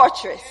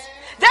fortress,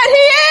 that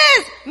he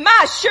is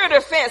my sure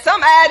defense.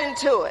 I'm adding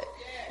to it.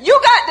 You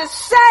got to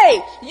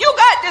say, you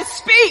got to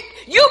speak,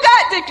 you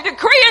got to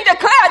decree and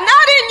declare,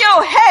 not in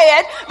your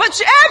head, but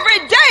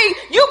every day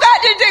you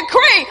got to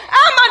decree.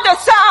 I'm under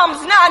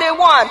Psalms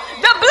 91.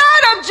 The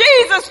blood of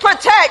Jesus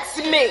protects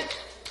me.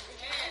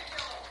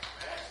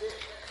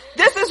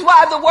 This is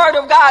why the Word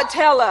of God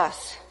tell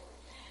us.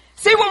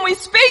 See, when we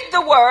speak the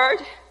Word,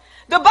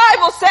 the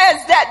Bible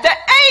says that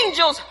the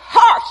angels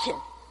hearken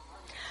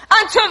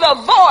unto the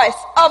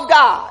voice of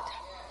God.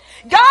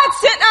 God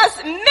sent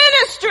us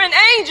ministering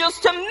angels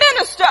to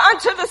minister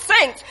unto the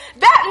saints.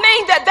 That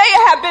means that they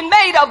have been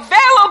made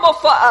available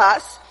for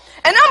us.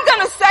 And I'm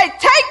going to say,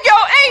 take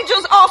your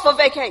angels off of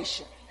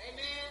vacation.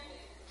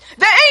 Amen.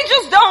 The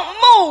angels don't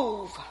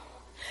move,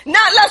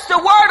 not unless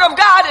the Word of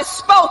God is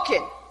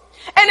spoken.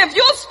 And if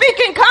you're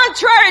speaking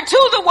contrary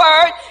to the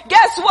Word,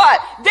 guess what?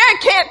 They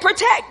can't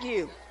protect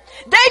you.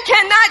 They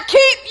cannot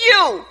keep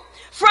you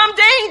from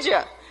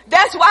danger.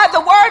 That's why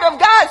the Word of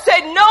God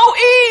said, no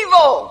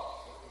evil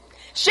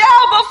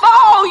shall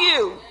befall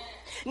you,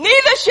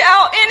 neither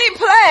shall any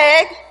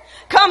plague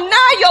come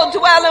nigh your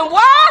dwelling.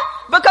 Why?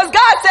 Because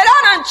God said, I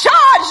done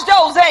charged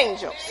those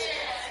angels.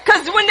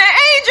 Because when the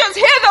angels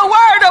hear the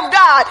word of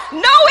God,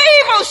 no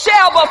evil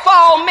shall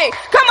befall me.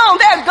 Come on,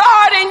 they're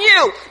guarding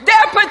you.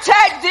 They're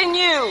protecting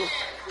you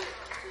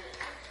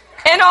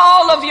in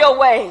all of your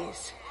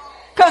ways.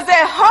 Because they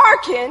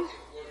hearken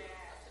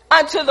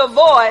unto the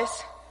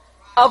voice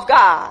of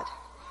God.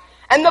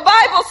 And the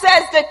Bible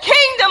says the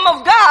kingdom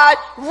of God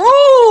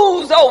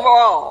rules over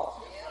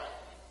all.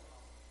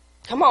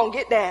 Come on,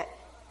 get that.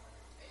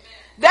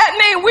 That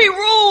means we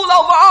rule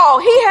over all.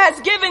 He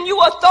has given you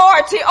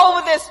authority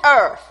over this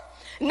earth.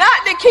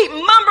 Not to keep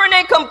mumbling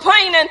and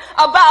complaining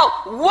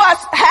about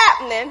what's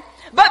happening,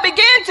 but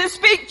begin to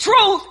speak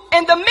truth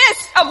in the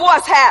midst of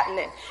what's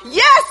happening.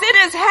 Yes, it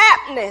is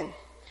happening.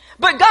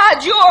 But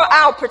God, you are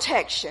our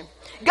protection.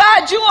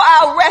 God, you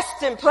are our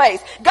resting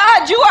place.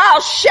 God, you are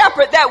our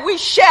shepherd that we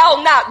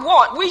shall not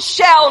want. We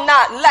shall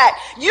not lack.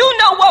 You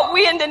know what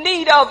we're in the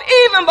need of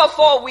even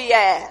before we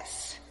ask.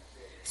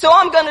 So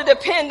I'm going to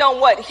depend on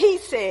what he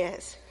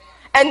says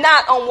and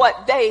not on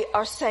what they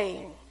are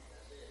saying.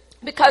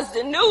 Because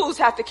the news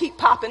have to keep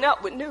popping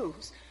up with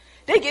news.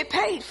 They get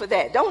paid for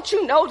that. Don't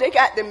you know they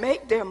got to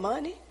make their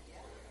money?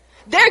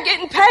 They're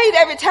getting paid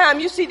every time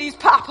you see these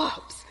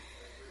pop-ups.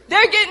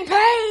 They're getting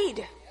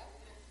paid.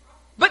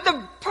 But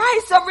the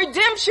price of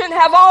redemption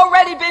have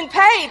already been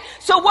paid.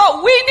 So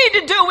what we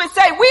need to do is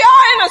say, we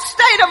are in a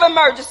state of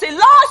emergency.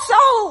 Lost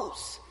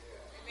souls.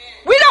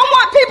 We don't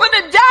want people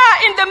to die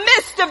in the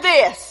midst of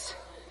this.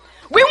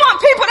 We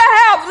want people to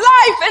have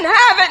life and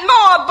have it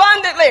more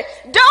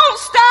abundantly. Don't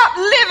stop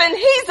living.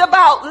 He's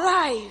about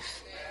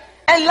life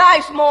and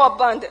life more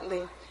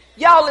abundantly.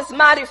 Y'all, it's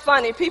mighty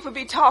funny. People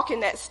be talking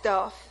that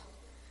stuff.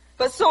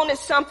 But soon as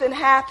something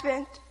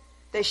happened,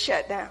 they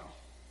shut down.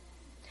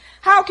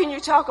 How can you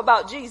talk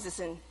about Jesus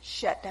and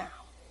shut down?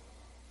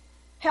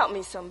 Help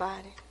me,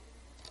 somebody.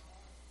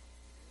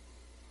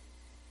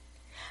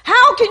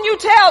 How can you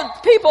tell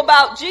people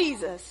about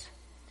Jesus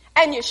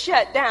and you're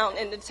shut down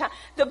in the time.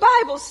 The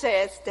Bible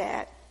says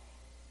that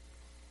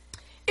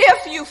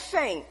if you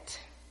faint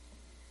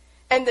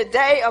in the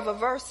day of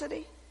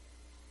adversity,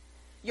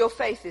 your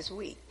faith is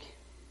weak.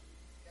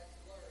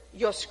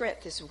 Your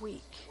strength is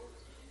weak.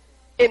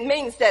 It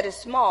means that it's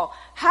small.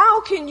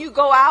 How can you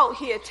go out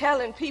here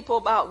telling people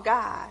about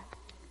God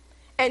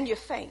and you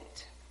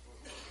faint?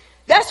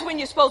 That's when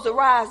you're supposed to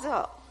rise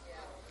up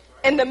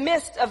in the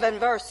midst of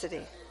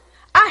adversity.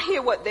 I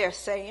hear what they're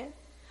saying,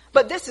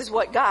 but this is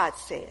what God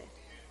said.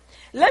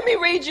 Let me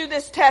read you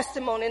this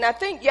testimony, and I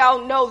think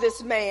y'all know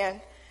this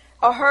man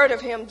or heard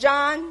of him,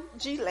 John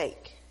G.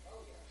 Lake.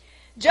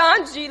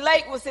 John G.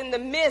 Lake was in the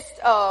midst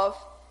of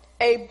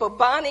a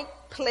bubonic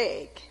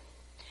plague.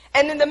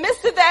 And in the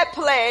midst of that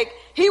plague,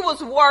 he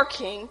was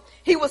working.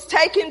 He was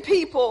taking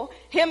people,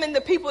 him and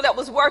the people that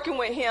was working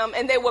with him,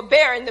 and they were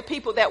burying the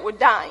people that were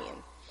dying.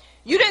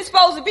 You didn't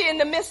supposed to be in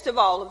the midst of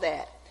all of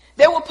that.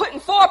 They were putting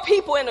 4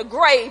 people in a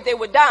grave. They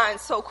were dying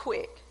so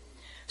quick.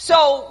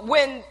 So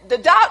when the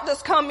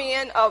doctors come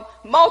in, a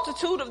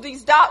multitude of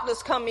these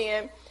doctors come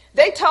in,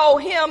 they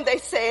told him, they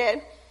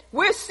said,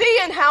 we're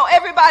seeing how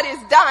everybody is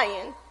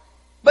dying,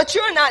 but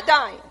you're not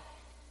dying.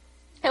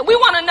 And we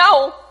want to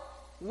know,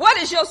 what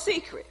is your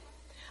secret?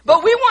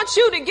 But we want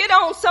you to get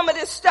on some of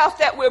this stuff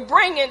that we're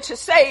bringing to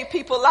save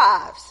people's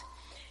lives.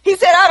 He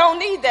said, I don't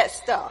need that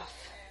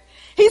stuff.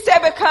 He said,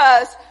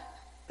 because,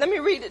 let me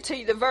read it to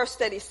you, the verse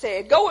that he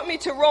said. Go with me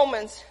to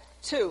Romans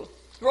 2,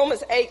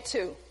 Romans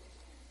 8:2.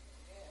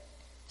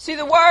 See,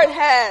 the word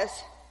has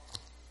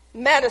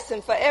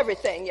medicine for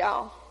everything,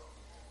 y'all.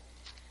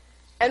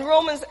 And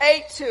Romans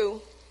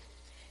 8:2,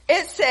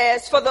 it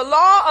says, for the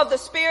law of the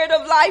Spirit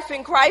of life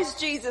in Christ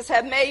Jesus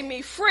have made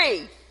me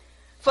free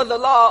for the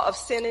law of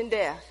sin and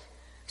death.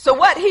 So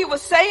what he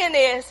was saying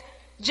is,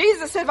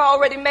 Jesus had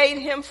already made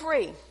him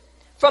free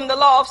from the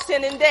law of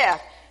sin and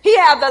death. He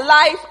had the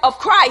life of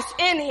Christ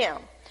in him.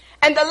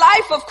 And the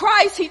life of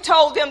Christ, he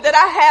told them, that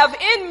I have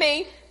in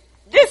me,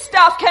 this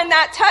stuff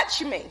cannot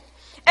touch me.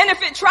 And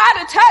if it try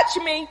to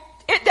touch me,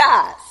 it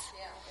dies.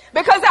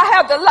 Because I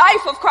have the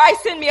life of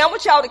Christ in me. I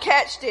want y'all to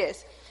catch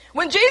this.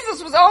 When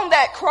Jesus was on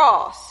that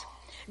cross,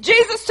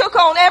 Jesus took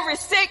on every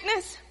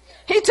sickness.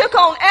 He took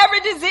on every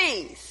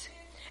disease.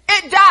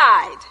 It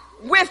died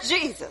with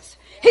Jesus.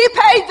 He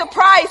paid the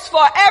price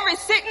for every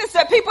sickness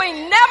that people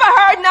ain't never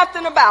heard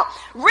nothing about.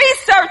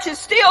 Research is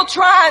still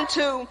trying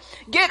to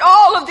get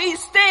all of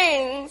these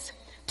things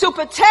to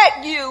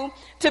protect you,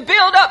 to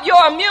build up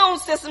your immune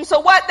system.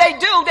 So what they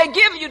do, they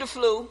give you the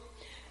flu,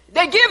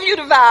 they give you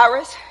the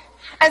virus,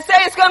 and say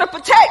it's going to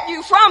protect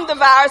you from the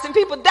virus, and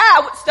people die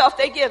with stuff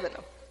they giving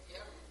them.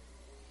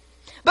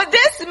 But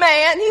this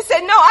man, he said,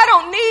 no, I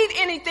don't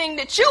need anything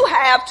that you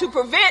have to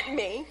prevent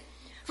me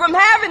from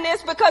having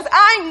this, because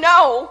I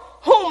know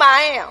whom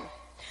I am.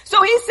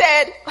 So he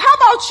said, how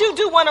about you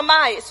do one of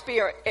my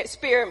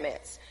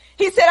experiments?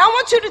 He said, I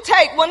want you to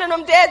take one of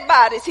them dead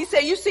bodies. He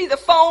said, you see the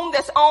foam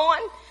that's on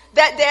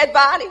that dead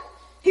body?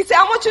 He said,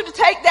 I want you to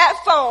take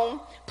that foam,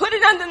 put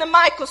it under the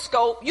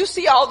microscope. You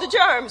see all the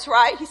germs,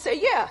 right? He said,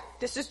 yeah,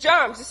 this is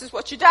germs. This is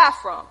what you die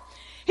from.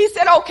 He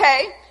said,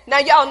 okay. Now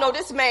y'all know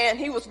this man,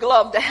 he was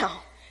gloved down.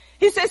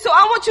 He said, so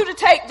I want you to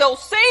take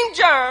those same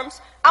germs.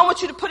 I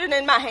want you to put it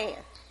in my hand.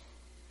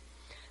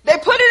 They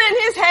put it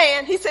in his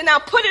hand. He said, now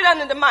put it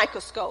under the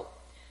microscope.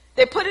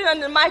 They put it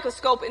under the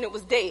microscope and it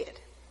was dead.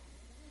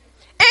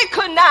 It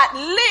could not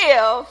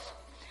live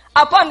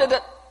up under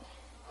the...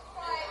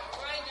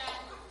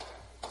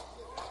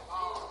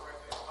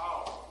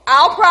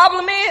 Our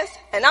problem is,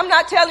 and I'm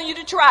not telling you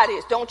to try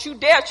this, don't you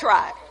dare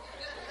try it.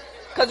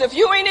 Because if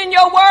you ain't in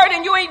your word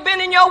and you ain't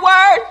been in your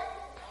word,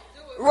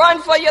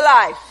 run for your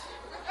life.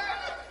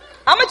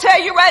 I'm going to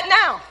tell you right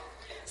now,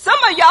 some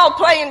of y'all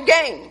playing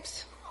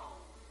games.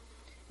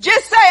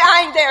 Just say,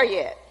 I ain't there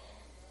yet.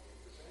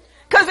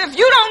 Because if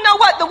you don't know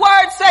what the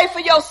words say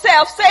for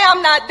yourself, say,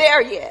 I'm not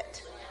there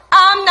yet.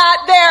 I'm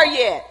not there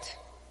yet.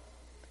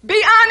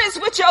 Be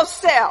honest with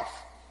yourself.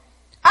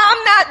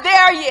 I'm not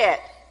there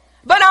yet,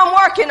 but I'm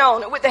working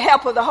on it with the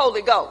help of the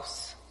Holy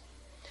Ghost.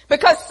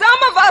 Because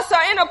some of us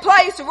are in a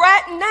place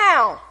right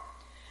now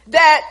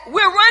that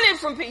we're running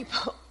from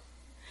people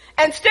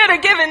instead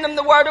of giving them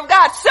the word of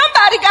God.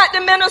 Somebody got to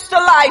minister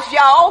life,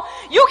 y'all.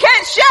 You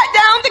can't shut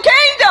down the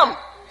kingdom.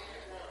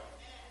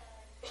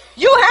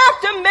 You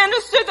have to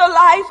minister the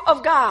life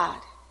of God.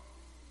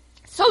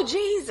 So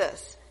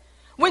Jesus,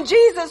 when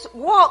Jesus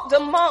walked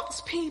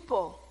amongst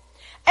people,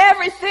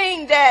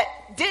 everything that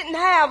didn't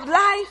have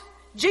life,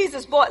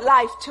 Jesus brought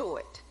life to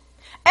it.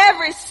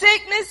 Every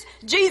sickness,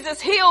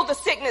 Jesus healed the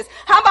sickness.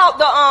 How about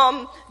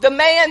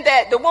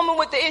the woman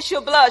with the issue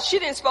of blood? She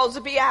didn't supposed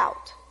to be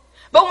out.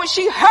 But when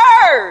she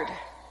heard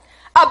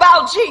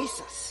about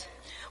Jesus,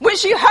 when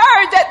she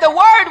heard that the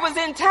word was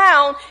in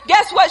town,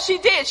 guess what she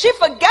did? She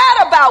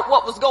forgot about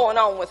what was going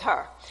on with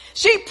her.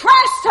 She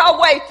pressed her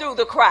way through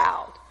the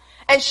crowd.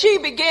 And she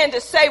began to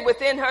say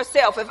within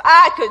herself, if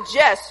I could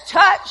just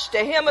touch the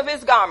hem of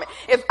his garment,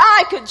 if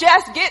I could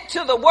just get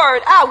to the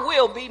word, I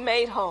will be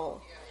made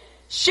whole.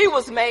 She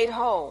was made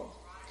whole.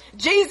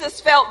 Jesus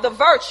felt the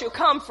virtue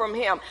come from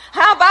him.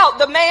 How about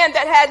the man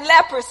that had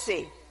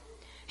leprosy?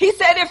 He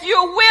said, if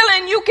you're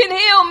willing, you can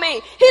heal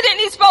me.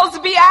 He's supposed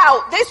to be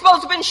out. They're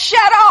supposed to have been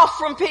shut off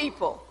from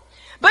people.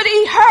 But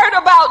he heard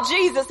about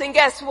Jesus, and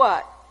guess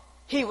what?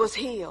 He was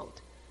healed.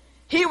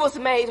 He was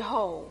made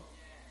whole.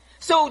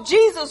 So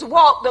Jesus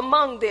walked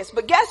among this.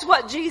 But guess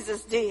what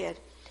Jesus did?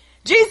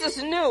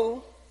 Jesus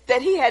knew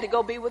that he had to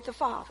go be with the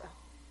Father.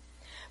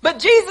 But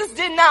Jesus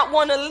did not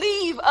want to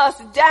leave us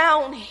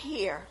down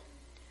here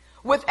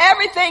with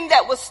everything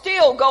that was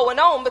still going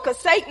on, because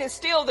Satan is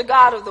still the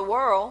god of the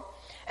world.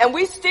 And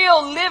we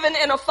still living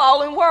in a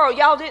fallen world.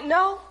 Y'all didn't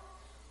know?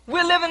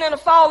 We're living in a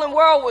fallen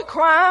world with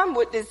crime,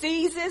 with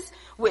diseases,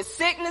 with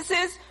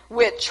sicknesses,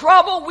 with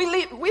trouble. We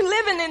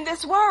living in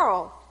this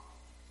world.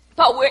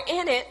 But we're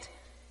in it,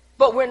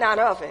 but we're not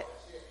of it.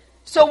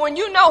 So when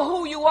you know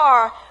who you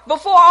are,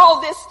 before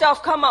all this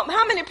stuff come up,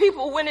 how many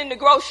people went in the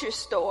grocery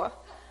store,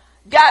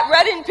 got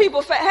ready, and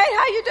people say, hey,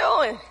 how you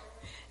doing?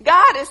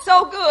 God is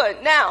so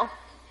good. Now,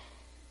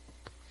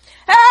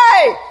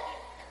 hey,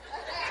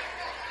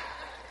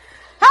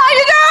 how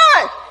you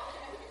doing?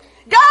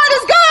 God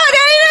is good,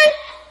 ain't he?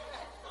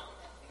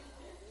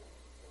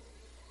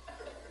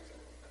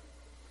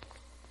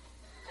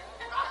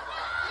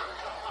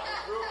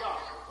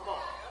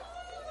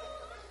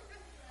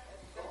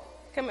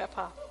 Come here,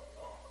 Pop.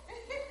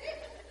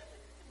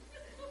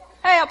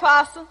 Hey,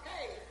 Apostle.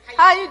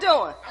 How you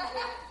doing?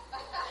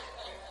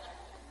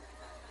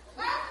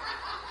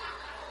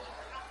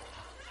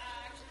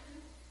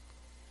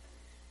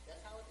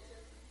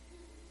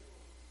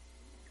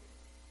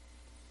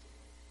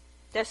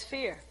 That's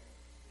fear.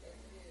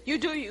 You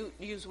do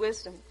use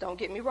wisdom, don't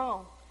get me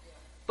wrong.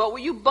 But were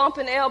you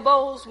bumping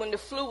elbows when the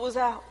flu was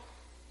out?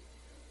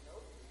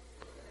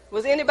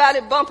 Was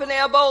anybody bumping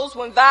elbows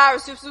when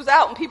viruses was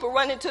out and people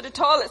running to the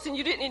toilets and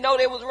you didn't even know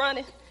they was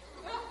running?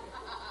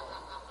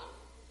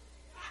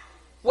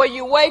 Were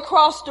you way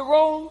across the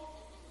room?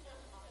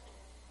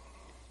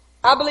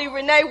 I believe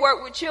Renee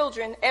worked with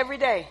children every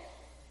day.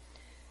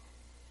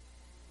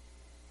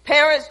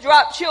 Parents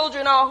drop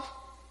children off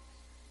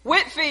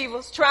with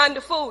fevers trying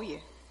to fool you.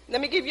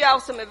 Let me give y'all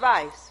some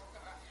advice.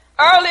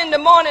 Early in the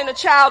morning, a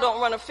child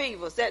don't run a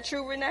fever. Is that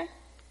true, Renee?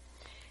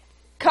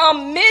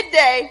 Come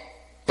midday,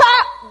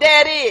 pop,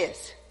 there it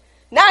is.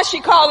 Now she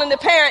calling the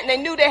parent and they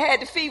knew they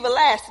had the fever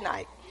last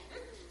night.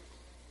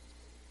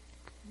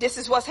 This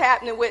is what's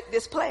happening with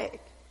this plague.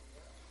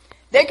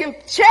 They can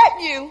check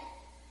you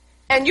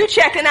and you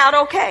checking out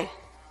okay.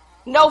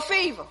 No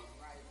fever.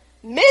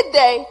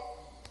 Midday,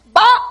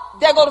 bop,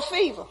 there go the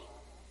fever.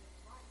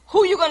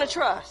 Who you going to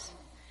trust?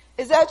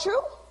 Is that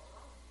true?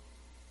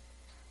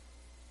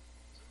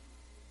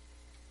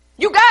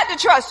 You got to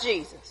trust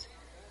Jesus.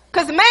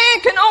 Because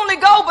man can only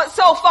go but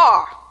so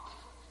far.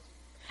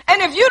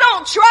 And if you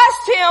don't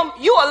trust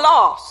him, you are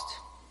lost.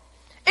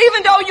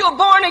 Even though you're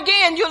born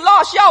again, you're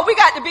lost. Y'all, we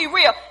got to be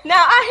real. Now,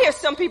 I hear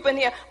some people in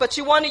here, but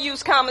you want to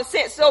use common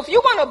sense. So if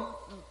you want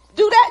to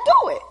do that,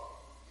 do it.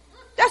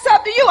 That's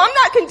up to you. I'm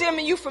not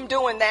condemning you from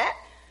doing that.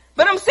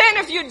 But I'm saying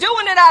if you're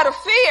doing it out of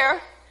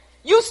fear,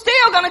 you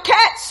still going to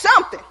catch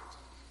something.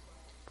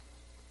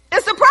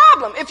 It's a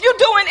problem. If you're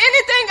doing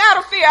anything out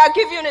of fear, I'll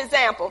give you an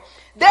example.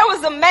 There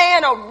was a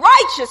man, a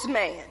righteous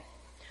man,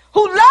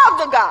 who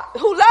loved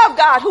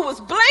God, who was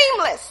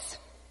blameless.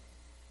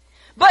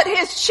 But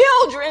his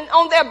children,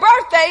 on their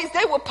birthdays,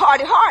 they were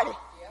party hardy.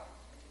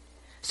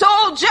 So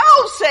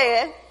Job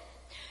said,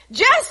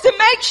 just to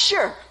make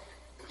sure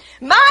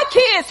my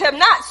kids have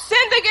not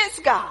sinned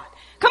against God.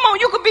 Come on,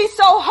 you could be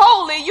so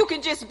holy, you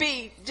can just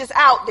be just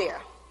out there.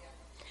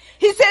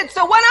 He said,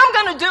 so what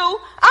I'm going to do,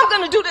 I'm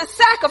going to do this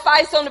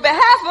sacrifice on the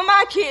behalf of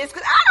my kids,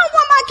 because I don't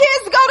want my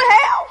kids to go to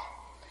hell.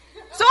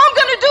 So I'm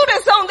going to do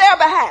this on their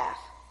behalf.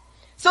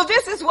 So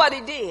this is what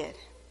he did.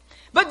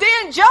 But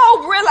then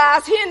Job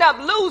realized he ended up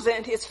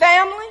losing his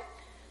family.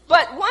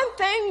 But one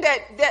thing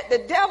that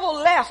the devil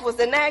left was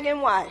the nagging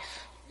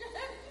wife.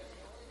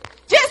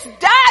 Just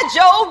die,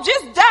 Job,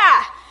 just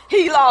die.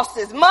 He lost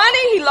his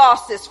money, he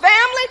lost his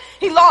family,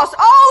 he lost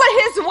all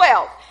of his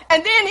wealth.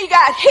 And then he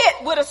got hit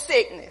with a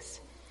sickness.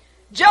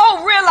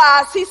 Job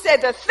realized, he said,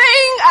 the thing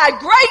I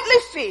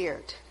greatly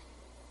feared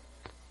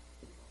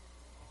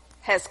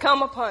has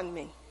come upon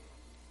me.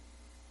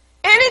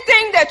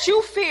 Anything that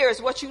you fear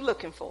is what you're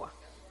looking for.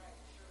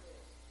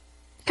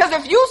 Because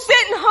if you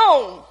sitting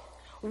home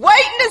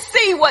waiting to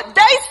see what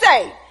they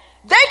say,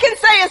 they can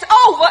say it's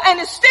over and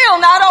it's still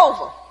not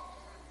over.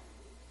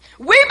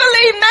 We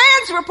believe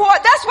man's report.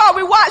 That's why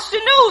we watch the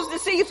news to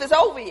see if it's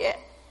over yet.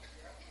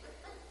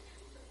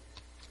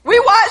 We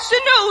watch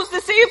the news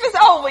to see if it's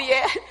over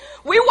yet.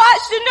 We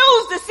watch the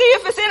news to see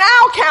if it's in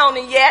our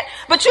county yet.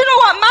 But you know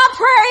what my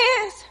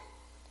prayer is?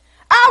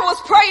 I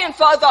was praying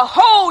for the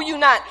whole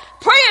United,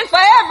 praying for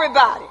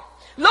everybody.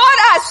 Lord,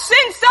 I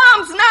send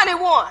Psalms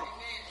 91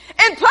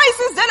 in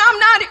places that I'm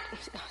not.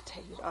 I'll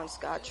tell you the honest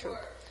God truth.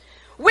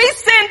 We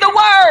send the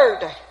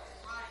word.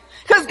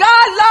 Because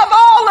God loves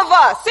all of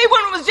us. See,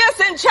 when it was just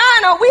in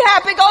China, we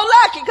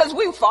happy-go-lucky because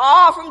we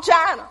far from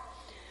China.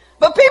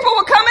 But people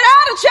were coming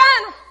out of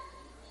China.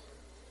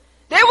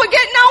 They were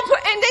getting on,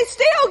 and they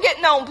still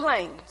getting on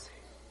planes.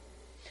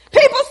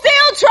 People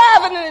still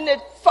traveling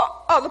to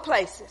other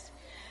places.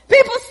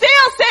 People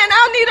still saying,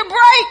 I need a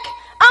break.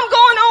 I'm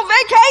going on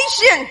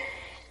vacation.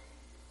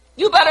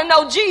 You better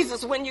know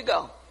Jesus when you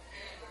go.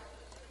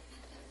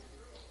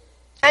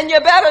 And you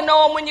better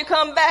know him when you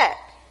come back.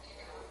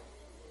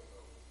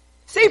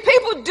 See,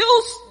 people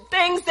do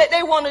things that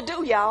they want to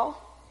do, y'all.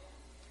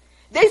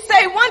 They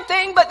say one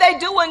thing, but they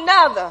do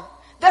another.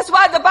 That's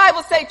why the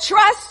Bible says,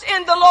 trust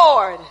in the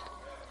Lord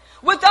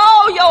with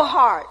all your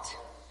heart.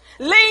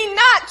 Lean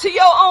not to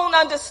your own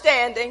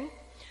understanding,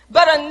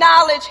 but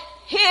acknowledge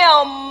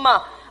him.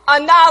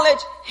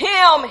 Acknowledge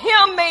him.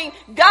 Him means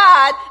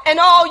God in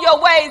all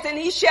your ways, and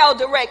he shall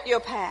direct your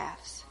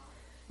paths.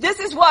 This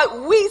is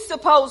what we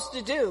supposed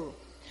to do.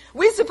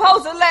 We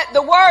supposed to let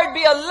the word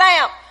be a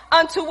lamp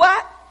unto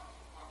what?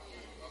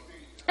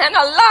 And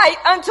a light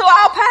unto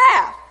our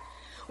path.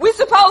 We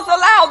supposed to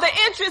allow the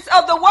interest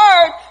of the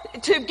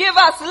word to give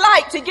us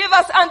light, to give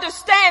us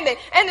understanding.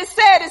 And it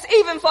said it's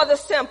even for the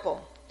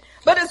simple.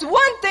 But it's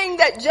one thing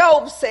that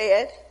Job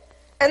said,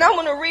 and I'm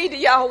going to read to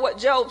y'all what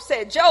Job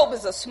said. Job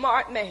is a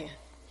smart man.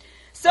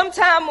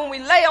 Sometimes when we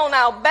lay on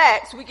our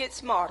backs, we get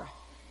smarter.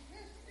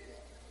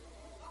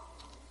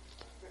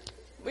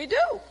 We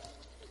do.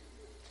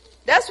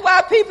 That's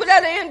why people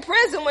that are in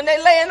prison, when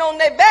they laying on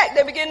their back,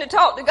 they begin to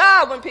talk to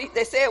God. When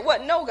they say it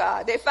wasn't no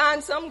God, they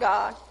find some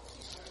God.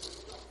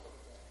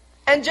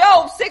 And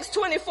Job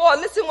 6:24,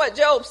 listen what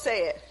Job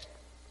said.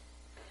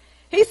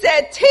 He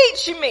said,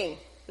 teach me,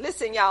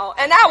 listen y'all,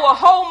 and I will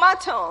hold my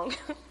tongue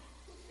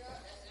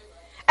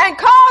and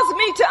cause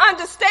me to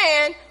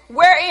understand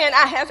wherein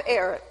I have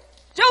erred.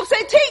 Job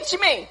said, teach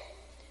me,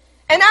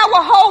 and I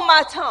will hold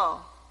my tongue.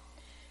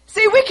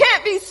 See, we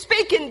can't be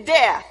speaking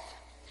death,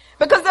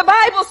 because the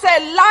Bible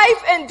said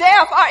life and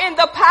death are in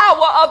the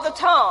power of the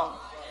tongue.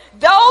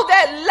 Those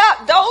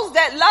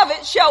that love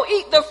it shall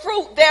eat the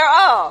fruit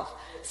thereof.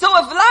 So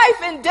if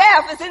life and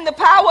death is in the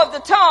power of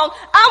the tongue,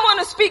 I want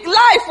to speak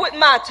life with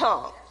my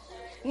tongue,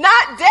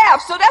 not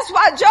death. So that's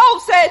why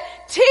Job said,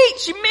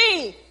 teach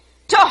me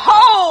to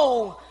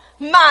hold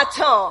my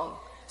tongue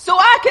so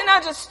I can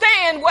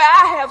understand where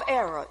I have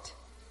erred.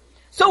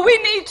 So we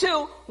need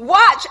to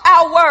watch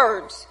our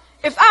words.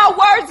 If our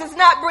words is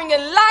not bringing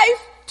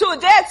life to a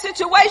dead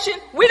situation,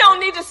 we don't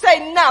need to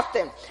say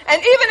nothing.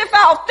 And even if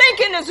our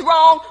thinking is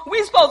wrong,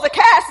 we're supposed to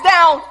cast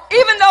down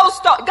even those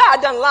thoughts.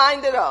 God done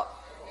lined it up.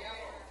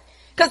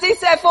 Because he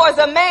said, for as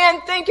a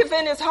man thinketh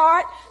in his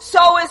heart,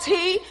 so is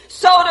he,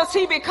 so does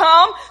he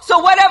become. So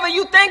whatever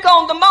you think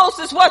on the most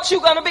is what you're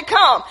going to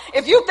become.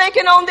 If you're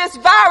thinking on this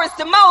virus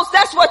the most,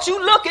 that's what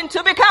you're looking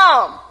to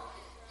become.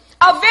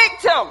 A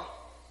victim.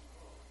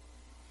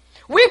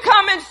 We're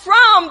coming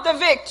from the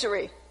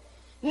victory,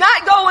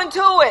 not going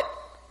to it.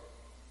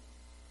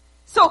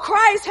 So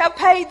Christ have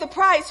paid the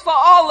price for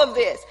all of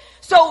this.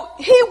 So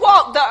he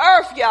walked the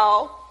earth,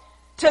 y'all,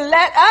 to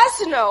let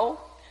us know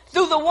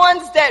through the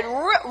ones that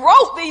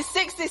wrote these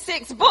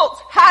 66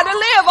 books how to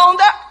live on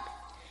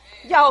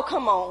the... Y'all,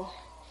 come on.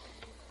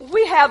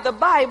 We have the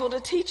Bible to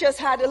teach us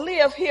how to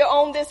live here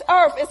on this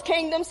earth as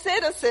kingdom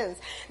citizens.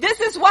 This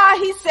is why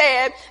he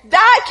said,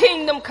 thy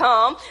kingdom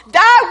come,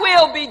 thy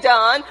will be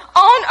done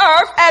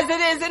on earth as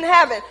it is in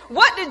heaven.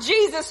 What did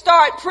Jesus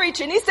start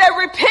preaching? He said,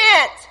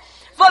 repent.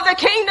 For the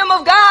kingdom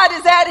of God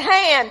is at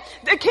hand.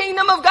 The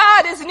kingdom of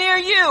God is near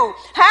you.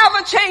 Have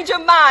a change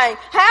of mind.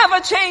 Have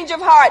a change of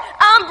heart.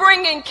 I'm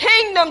bringing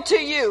kingdom to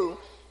you.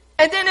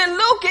 And then in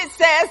Luke it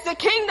says the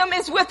kingdom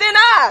is within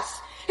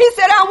us. He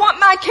said, I want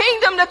my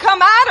kingdom to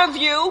come out of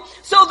you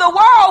so the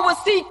world will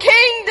see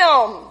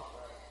kingdom.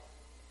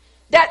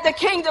 That the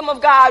kingdom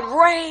of God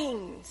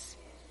reigns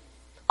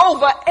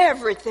over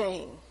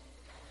everything.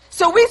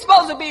 So we're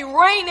supposed to be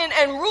reigning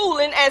and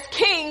ruling as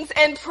kings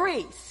and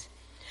priests.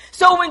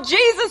 So when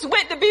Jesus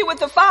went to be with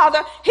the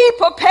Father, he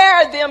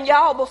prepared them,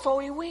 y'all,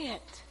 before he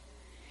went.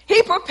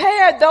 He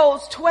prepared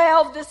those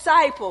 12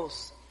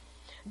 disciples,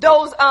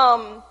 those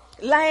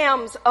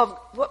lambs of,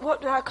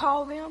 what did I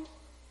call them?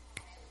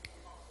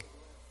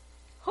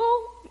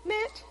 Who,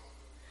 Mitch?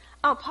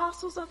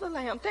 Apostles of the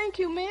Lamb. Thank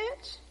you,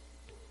 Mitch.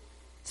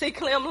 See,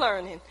 Clem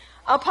learning.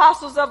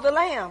 Apostles of the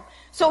Lamb.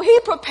 So he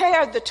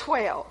prepared the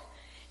 12.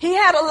 He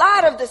had a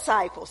lot of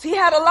disciples. He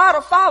had a lot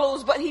of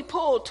followers, but he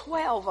pulled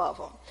 12 of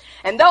them.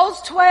 And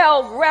those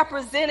 12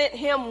 represented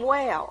him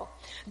well.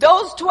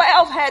 Those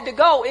 12 had to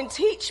go and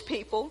teach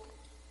people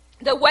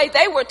the way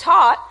they were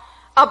taught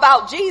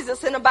about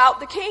Jesus and about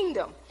the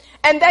kingdom.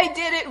 And they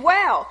did it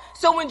well.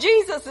 So when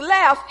Jesus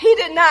left, he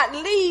did not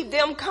leave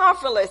them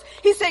comfortless.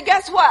 He said,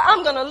 guess what?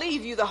 I'm going to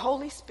leave you the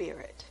Holy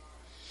Spirit.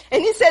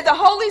 And he said the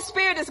Holy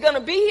Spirit is going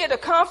to be here to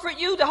comfort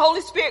you. The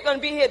Holy Spirit is going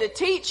to be here to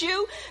teach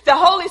you. The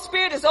Holy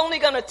Spirit is only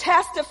going to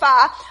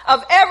testify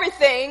of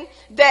everything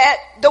that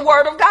the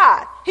Word of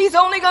God. He's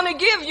only going to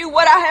give you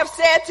what I have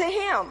said to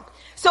him.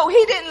 So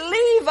he didn't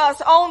leave us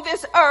on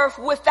this earth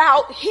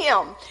without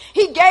him.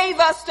 He gave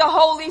us the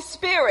Holy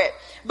Spirit.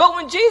 But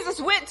when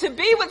Jesus went to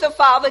be with the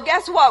Father,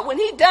 guess what? When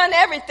he done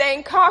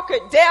everything,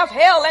 conquered death,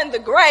 hell, and the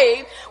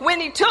grave,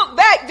 when he took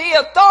back the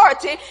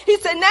authority, he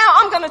said, now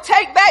I'm going to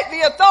take back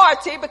the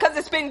authority because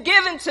it's been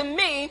given to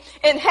me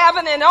in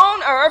heaven and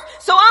on earth,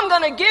 so I'm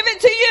going to give it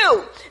to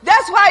you.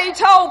 That's why he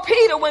told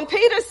Peter, when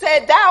Peter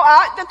said, thou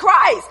art the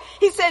Christ,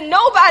 he said,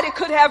 nobody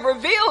could have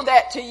revealed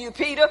that to you,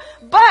 Peter,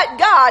 but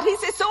God. He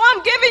said, so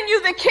I'm giving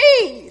you the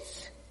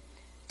keys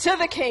to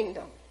the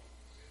kingdom.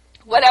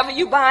 Whatever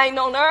you bind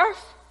on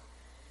earth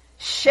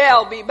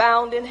shall be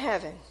bound in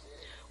heaven.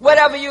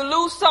 Whatever you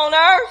loose on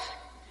earth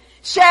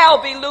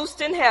shall be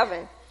loosed in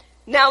heaven.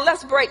 Now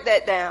let's break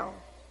that down.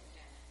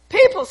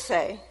 People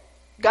say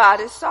God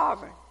is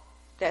sovereign.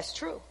 That's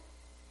true.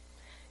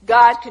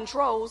 God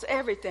controls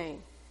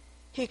everything.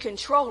 He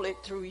controls it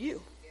through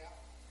you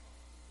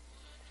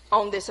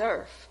on this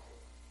earth.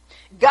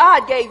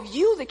 God gave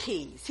you the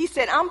keys. He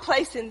said, I'm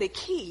placing the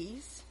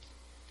keys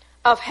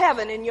of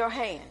heaven in your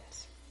hands.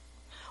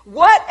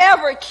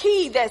 Whatever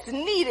key that's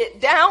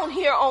needed down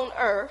here on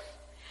earth,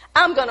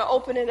 I'm going to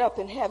open it up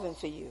in heaven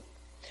for you.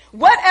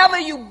 Whatever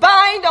you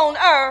bind on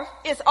earth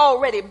is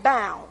already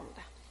bound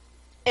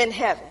in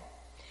heaven.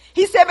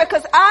 He said,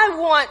 because I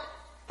want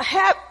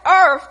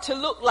earth to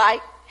look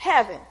like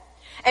heaven.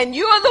 And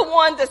you're the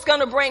one that's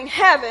going to bring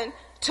heaven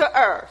to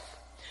earth.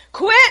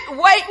 Quit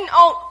waiting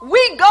on,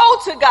 we go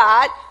to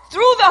God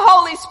through the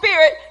Holy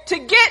Spirit to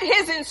get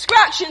his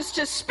instructions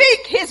to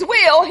speak his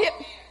will.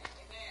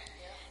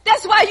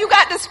 That's why you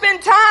got to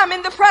spend time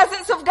in the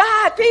presence of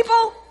God,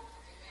 people.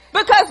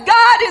 Because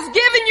God is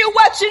giving you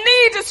what you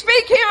need to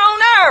speak here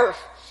on earth.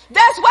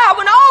 That's why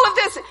when all of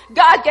this,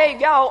 God gave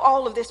y'all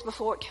all of this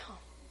before it came.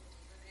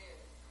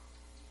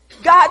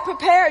 God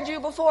prepared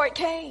you before it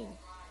came.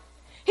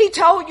 He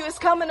told you it's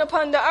coming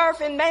upon the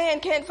earth and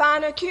man can't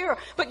find a cure.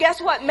 But guess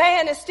what?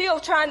 Man is still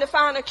trying to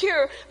find a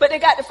cure, but they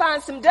got to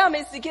find some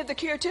dummies to give the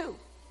cure to.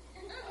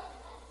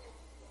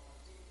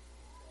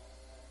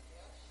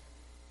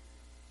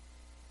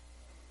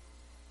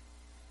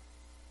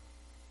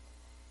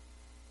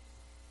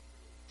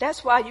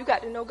 That's why you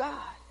got to know God.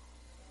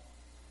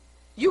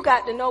 You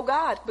got to know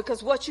God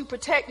because what you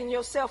protecting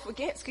yourself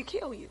against could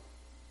kill you.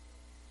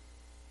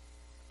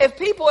 If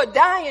people are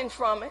dying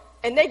from it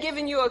and they're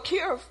giving you a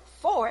cure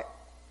for it,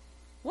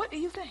 what do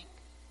you think?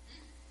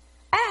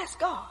 Ask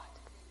God.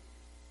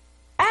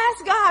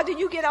 Ask God, do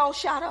you get all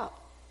shot up?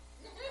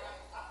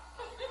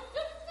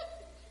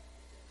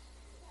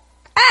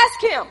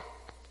 Ask him.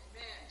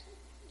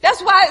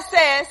 That's why it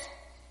says,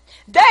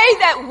 they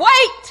that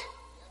wait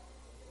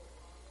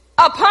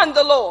upon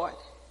the Lord,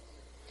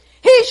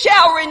 he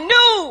shall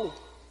renew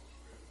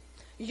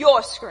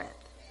your strength.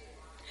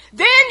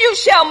 Then you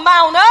shall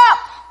mount up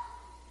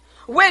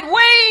with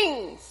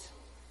wings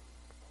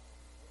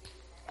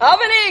of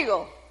an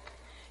eagle.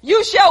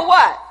 You shall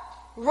what?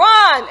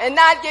 Run and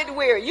not get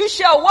weary. You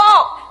shall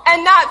walk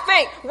and not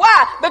faint.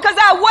 Why? Because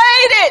I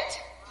waited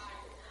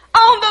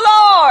on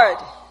the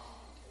Lord.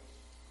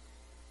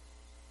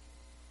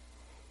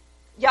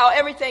 Y'all,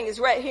 everything is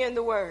right here in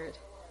the word.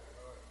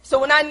 So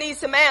when I need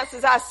some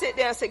answers, I sit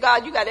there and say,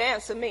 God, you got to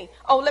answer me.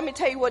 Oh, let me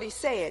tell you what he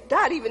said.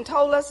 God even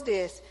told us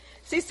this.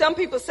 See, some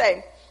people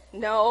say,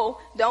 no,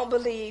 don't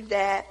believe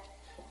that.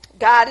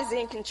 God is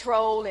in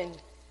control and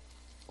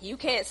you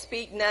can't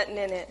speak nothing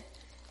in it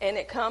and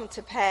it come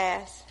to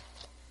pass.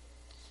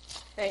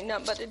 Ain't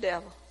nothing but the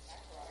devil.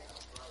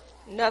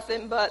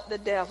 Nothing but the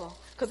devil.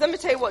 Because let me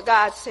tell you what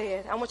God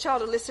said. I want y'all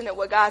to listen to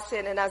what God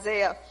said in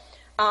Isaiah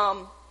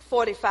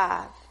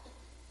 45.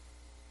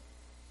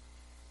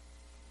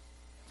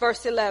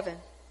 Verse 11.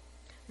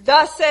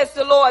 Thus says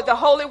the Lord, the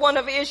Holy One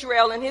of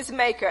Israel and his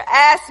Maker,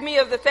 ask me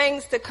of the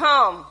things to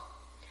come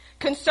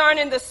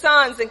concerning the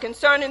sons and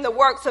concerning the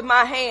works of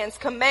my hands.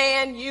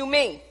 Command you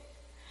me.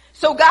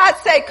 So God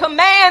said,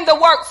 command the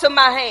works of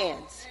my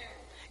hands.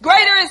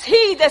 Greater is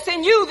he that's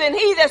in you than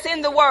he that's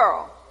in the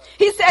world.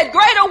 He said,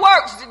 greater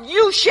works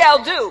you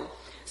shall do.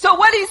 So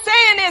what he's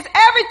saying is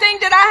everything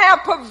that I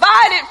have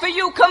provided for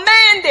you,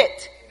 command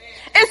it.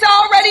 It's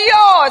already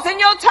yours. In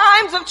your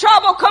times of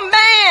trouble,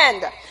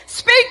 command.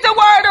 Speak the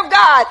word of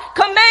God.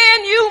 Command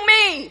you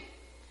me.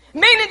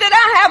 Meaning that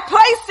I have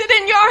placed it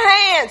in your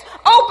hands.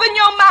 Open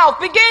your mouth.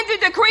 Begin to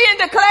decree and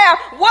declare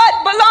what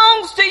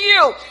belongs to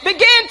you.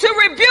 Begin to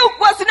rebuke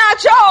what's not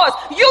yours.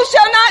 You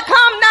shall not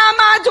come nigh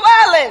my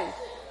dwelling.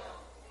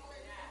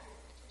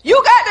 You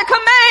got to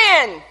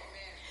command.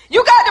 You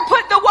got to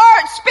put the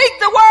word, speak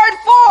the word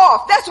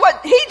forth. That's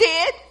what he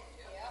did.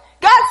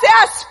 God said,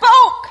 I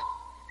spoke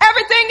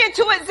everything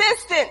into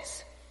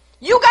existence.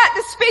 You got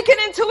to speak it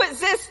into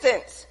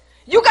existence.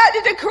 You got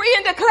to decree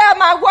and declare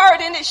my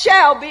word and it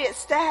shall be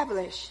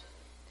established.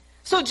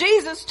 So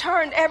Jesus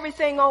turned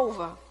everything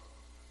over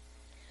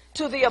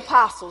to the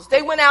apostles.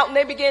 They went out and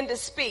they began to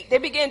speak. They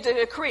began to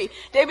decree.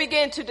 They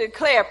began to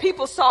declare.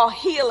 People saw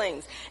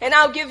healings. And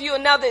I'll give you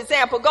another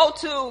example. Go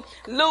to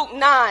Luke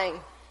 9.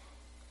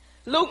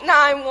 Luke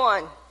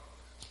 9:1.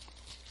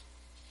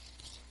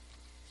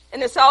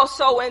 And it's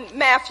also in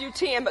Matthew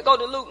 10, but go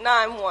to Luke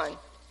 9:1.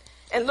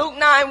 And Luke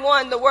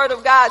 9:1, the word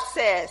of God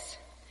says,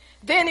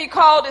 Then he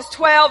called his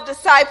 12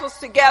 disciples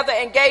together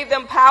and gave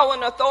them power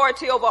and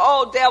authority over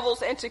all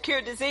devils and to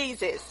cure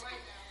diseases.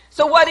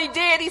 So what he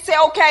did, he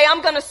said, okay,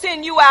 I'm going to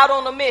send you out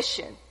on a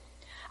mission.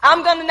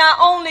 I'm going to not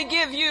only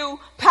give you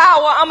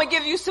power, I'm going to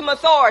give you some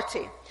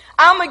authority.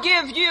 I'm going to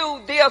give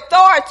you the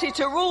authority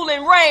to rule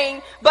and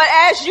reign, but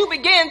as you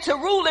begin to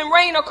rule and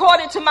reign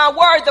according to my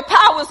word, the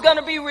power is going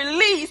to be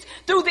released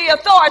through the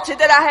authority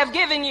that I have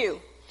given you.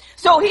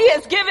 So he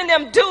has given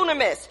them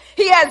dunamis.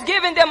 He has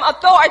given them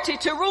authority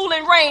to rule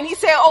and reign. He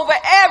said, over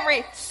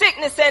every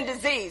sickness and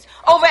disease,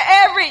 over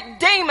every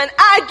demon,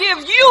 I give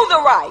you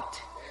the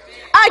right.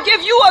 I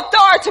give you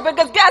authority,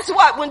 because guess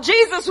what? When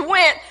Jesus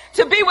went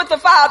to be with the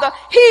Father,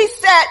 he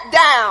sat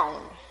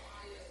down.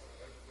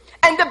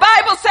 And the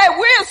Bible said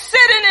we're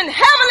sitting in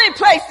heavenly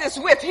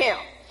places with him.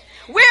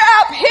 We're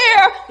up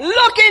here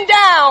looking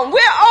down.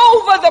 We're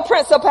over the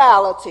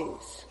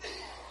principalities.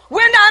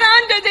 We're not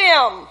under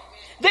them.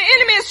 The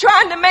enemy is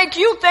trying to make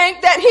you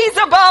think that he's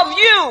above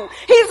you.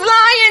 He's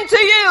lying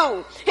to you.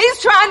 He's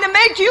trying to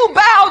make you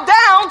bow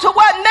down to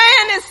what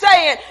man is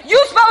saying.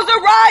 You're supposed to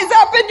rise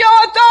up in your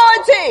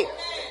authority.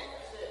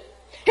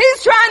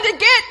 He's trying to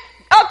get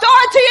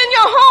authority in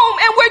your home,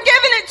 and we're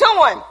giving it to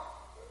him.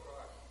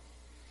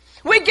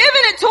 We're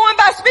giving it to him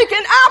by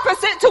speaking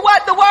opposite to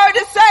what the word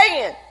is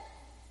saying.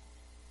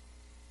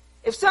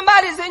 If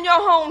somebody's in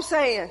your home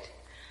saying,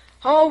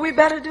 oh, we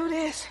better do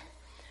this,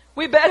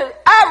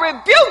 I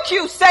rebuke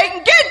you,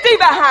 Satan, get thee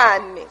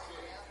behind me.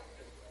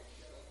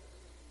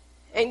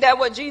 Ain't that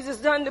what Jesus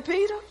done to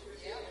Peter?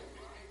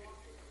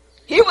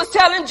 He was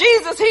telling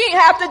Jesus he didn't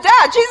have to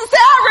die. Jesus said,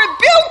 I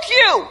rebuke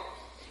you.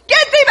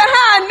 Get thee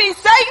behind me,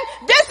 Satan.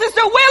 This is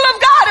the will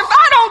of God. If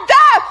I don't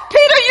die,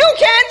 Peter, you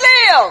can't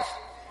live.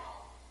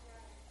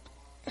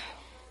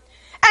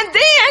 And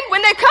then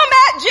when they come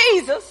at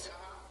Jesus,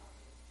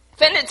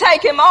 finna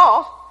take him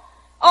off,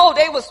 oh,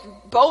 they was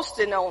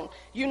boasting on,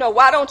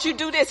 why don't you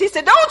do this? He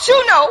said, don't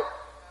you know,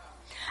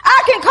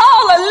 I can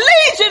call a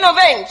legion of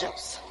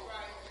angels.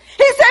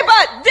 He said,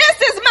 but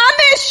this is my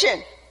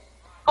mission.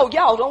 Oh,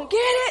 y'all don't get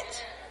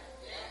it.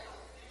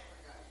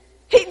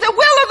 The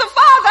will of the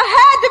Father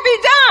had to be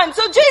done.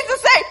 So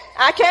Jesus said,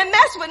 I can't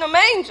mess with them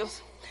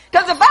angels.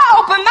 Because if I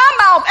open my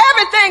mouth,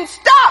 everything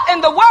stops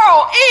and the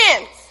world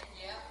ends.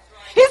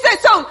 He said,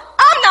 so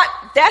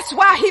that's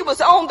why he was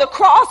on the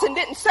cross and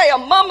didn't say a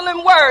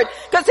mumbling word,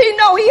 because he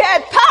know he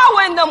had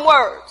power in them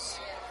words.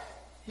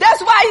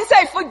 That's why he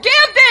said, forgive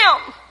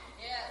them,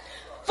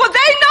 for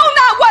they know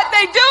not what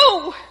they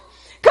do.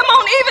 Come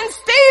on, even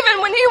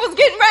Stephen, when he was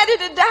getting ready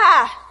to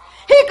die,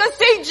 he could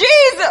see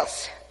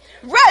Jesus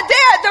right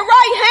there at the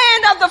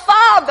right hand of the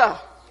Father,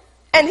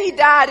 and he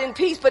died in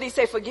peace, but he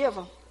said, forgive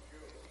them.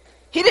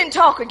 He didn't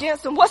talk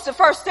against them. What's the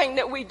first thing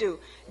that we do?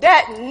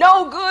 That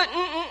no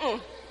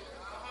good,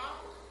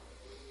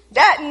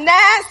 that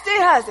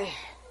nasty hussy.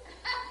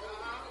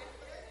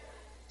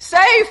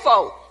 Save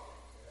folk.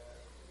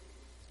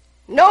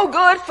 No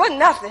good for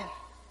nothing.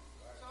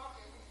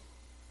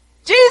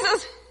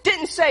 Jesus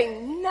didn't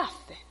say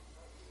nothing,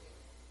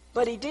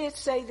 but he did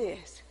say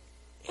this.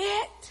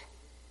 It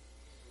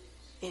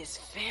is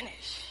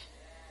finished.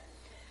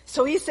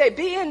 So he said,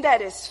 being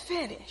that it's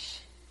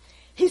finished,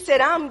 he said,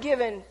 I'm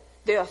giving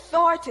the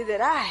authority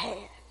that I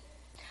had.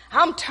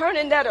 I'm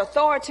turning that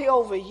authority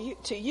over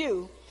to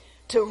you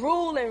to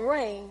rule and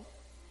reign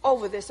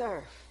over this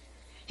earth.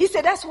 He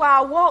said, that's why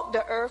I walk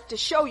the earth, to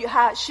show you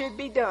how it should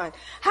be done.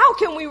 How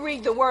can we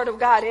read the word of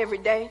God every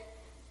day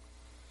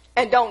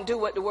and don't do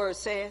what the word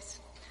says?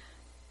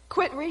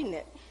 Quit reading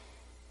it.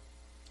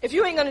 If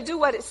you ain't going to do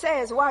what it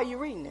says, why are you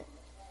reading it?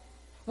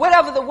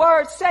 Whatever the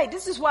words say.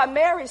 This is what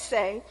Mary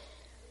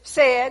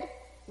said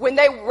when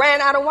they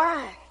ran out of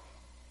wine.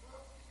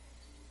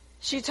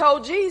 She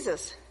told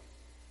Jesus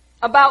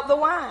about the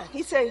wine.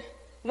 He said,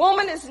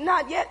 woman, it's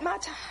not yet my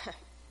time.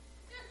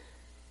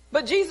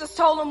 But Jesus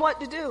told him what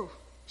to do.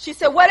 She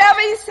said, whatever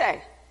he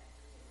say,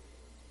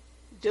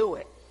 do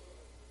it.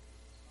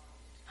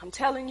 I'm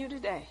telling you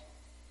today,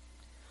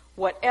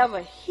 whatever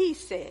he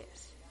says,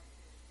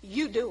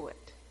 you do it.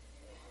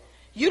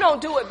 You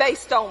don't do it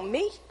based on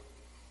me.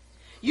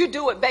 You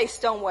do it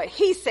based on what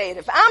he said.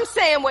 If I'm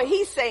saying what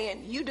he's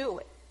saying, you do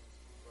it.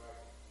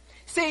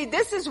 See,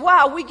 this is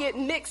why we get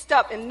mixed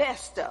up and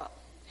messed up.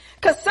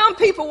 Because some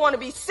people want to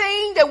be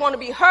seen, they want to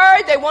be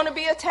heard, they want to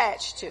be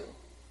attached to.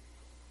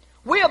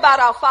 We're about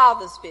our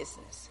Father's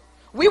business.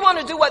 We want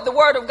to do what the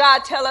word of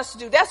God tells us to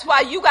do. That's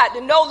why you got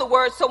to know the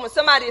word, so when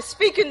somebody is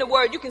speaking the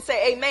word, you can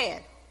say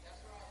amen.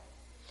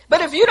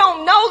 But if you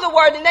don't know the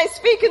word and they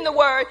speaking the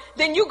word,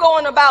 then you're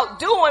going about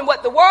doing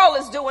what the world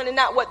is doing and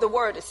not what the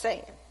word is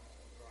saying.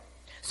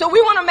 So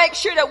we want to make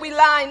sure that we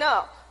line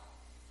up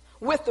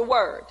with the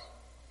word.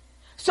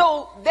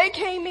 So they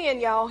came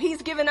in, y'all.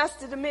 He's given us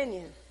the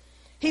dominion.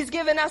 He's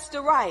given us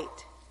the right.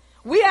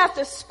 We have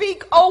to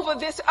speak over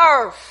this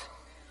earth,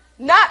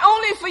 not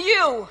only for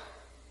you,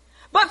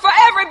 but for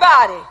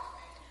everybody,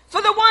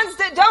 for the ones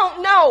that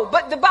don't know.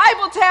 But the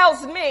Bible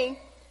tells me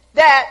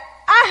that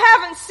I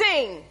haven't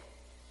seen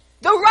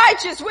the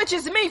righteous, which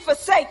is me,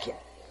 forsaken,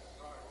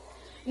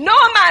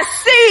 nor my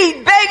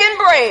seed begging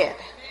bread.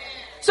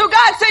 So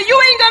God said, you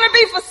ain't going to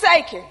be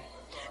forsaken,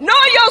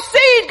 nor your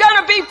seed going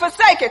to be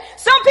forsaken.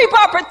 Some people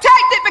are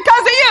protected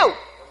because of you.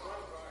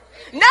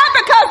 Not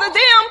because of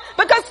them,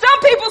 because some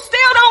people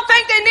still don't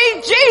think they need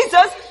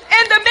Jesus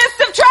in the midst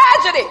of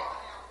tragedy.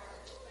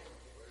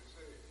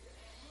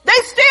 They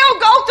still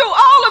go through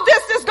all of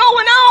this that's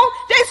going on.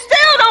 They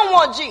still don't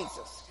want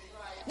Jesus.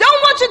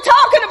 Don't want you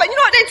talking about. You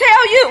know what they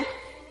tell you?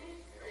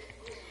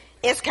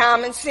 It's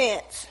common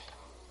sense.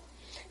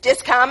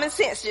 Just common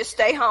sense. Just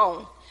stay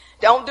home.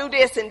 Don't do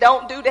this and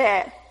don't do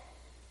that.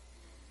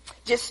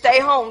 Just stay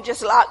home.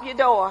 Just lock your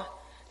door.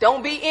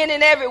 Don't be in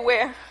and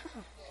everywhere.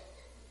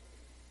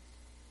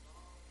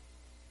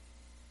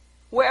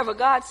 Wherever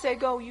God said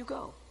go, you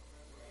go.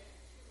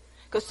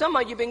 Because some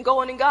of you been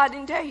going and God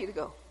didn't tell you to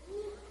go.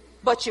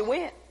 But you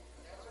went.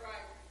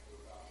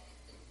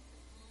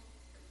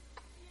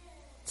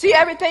 See,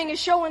 everything is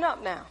showing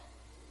up now.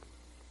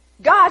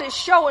 God is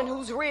showing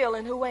who's real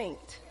and who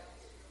ain't.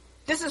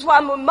 This is why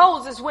when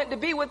Moses went to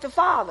be with the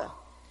Father,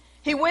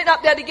 he went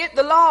up there to get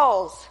the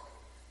laws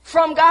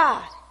from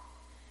God.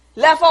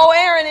 Left old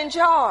Aaron in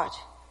charge.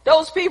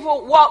 Those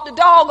people walked the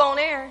dog on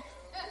Aaron.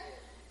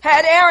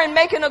 Had Aaron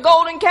making a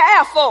golden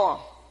calf for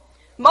him.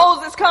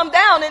 Moses come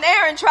down and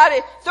Aaron tried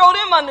to throw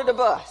them under the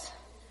bus.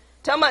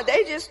 Talking about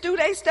they just threw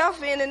their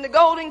stuff in and the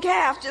golden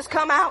calf just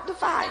come out to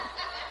fight.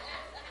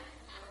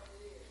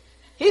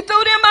 He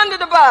threw them under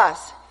the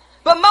bus.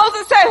 But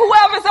Moses said,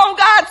 whoever's on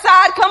God's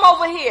side, come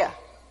over here.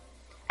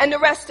 And the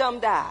rest of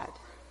them died.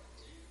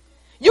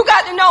 You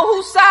got to know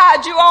whose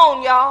side you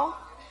on, y'all.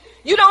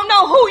 You don't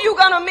know who you're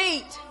going to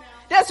meet.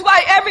 That's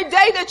why every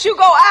day that you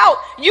go out,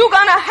 you're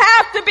going to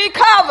have to be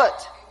covered.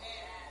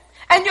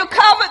 And you're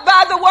covered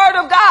by the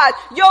word of God.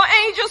 Your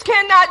angels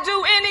cannot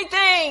do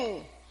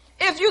anything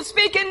if you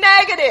speak in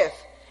negative.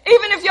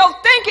 Even if you're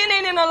thinking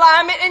it in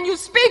alignment and you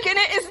speaking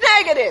it, it's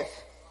negative.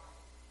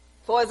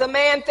 For as a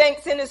man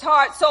thinks in his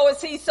heart, so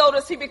is he, so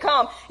does he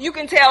become. You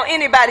can tell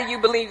anybody you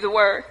believe the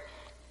word.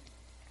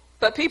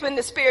 But people in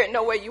the spirit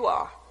know where you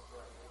are.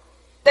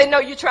 They know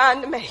you're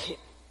trying to make it.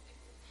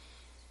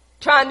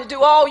 Trying to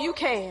do all you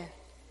can.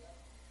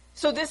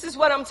 So this is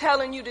what I'm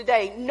telling you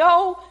today.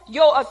 Know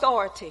your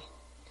authority.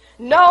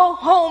 Know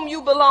whom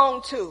you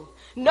belong to.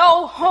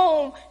 Know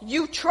whom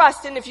you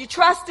trust. And if you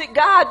trusted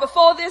God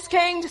before this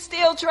came,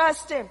 still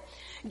trust him.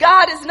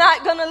 God is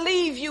not going to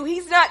leave you.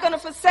 He's not going to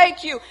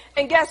forsake you.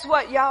 And guess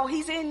what, y'all?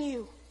 He's in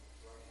you.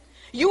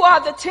 You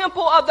are the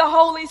temple of the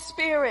Holy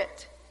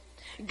Spirit.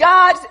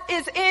 God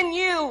is in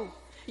you.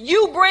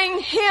 You bring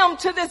him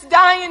to this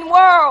dying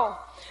world.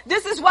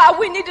 This is why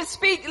we need to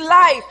speak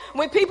life.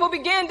 When people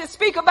begin to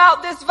speak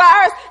about this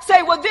virus,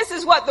 say, well, this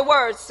is what the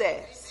word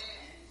says.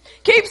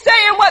 Keep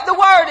saying what the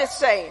word is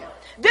saying.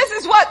 This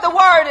is what the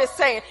word is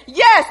saying.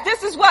 Yes,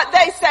 this is what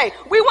they say.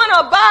 We want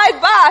to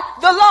abide by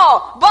the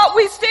law, but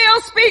we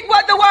still speak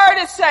what the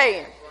word is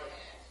saying.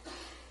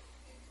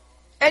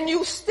 And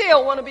you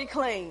still want to be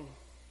clean.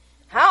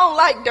 I don't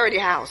like dirty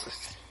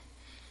houses.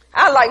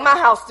 I like my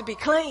house to be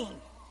clean.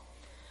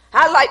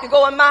 I like to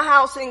go in my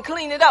house and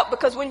clean it up,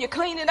 because when you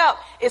clean it up,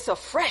 it's a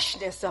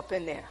freshness up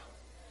in there.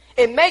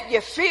 It make you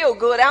feel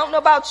good. I don't know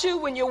about you,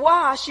 when you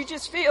wash, you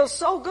just feel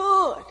so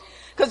good.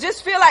 Because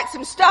just feel like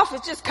some stuff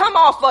has just come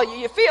off of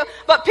you. You feel,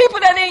 but people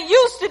that ain't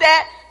used to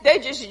that, they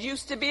just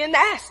used to being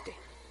nasty.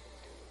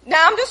 Now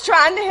I'm just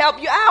trying to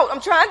help you out.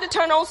 I'm trying to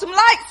turn on some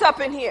lights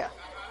up in here.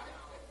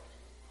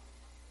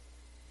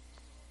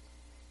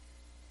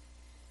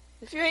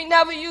 If you ain't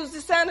never used the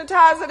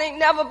sanitizer, it ain't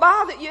never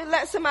bothered you,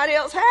 let somebody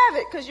else have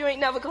it, because you ain't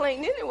never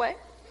cleaned anyway.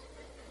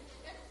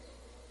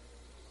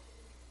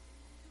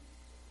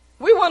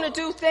 We want to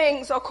do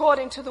things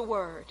according to the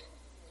word,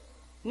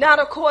 not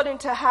according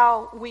to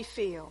how we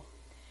feel.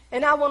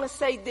 And I want to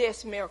say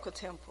this, Miracle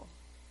Temple.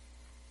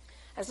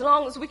 As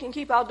long as we can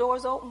keep our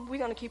doors open, we're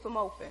going to keep them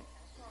open.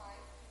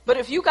 But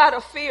if you got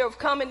a fear of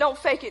coming, don't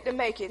fake it to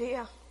make it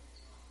here.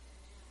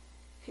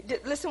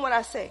 Listen what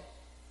I say.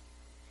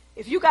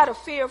 If you got a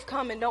fear of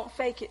coming, don't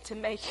fake it to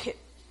make it.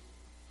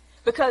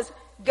 Because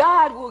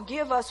God will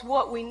give us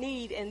what we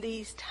need in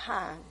these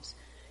times.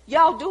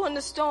 Y'all, during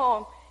the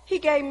storm, he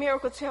gave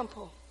Miracle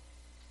Temple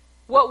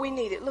what we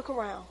needed. Look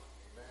around.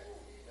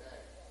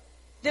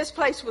 This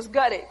place was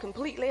gutted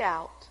completely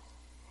out.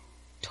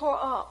 Tore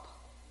up.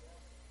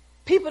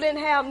 People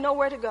didn't have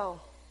nowhere to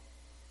go.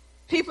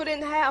 People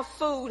didn't have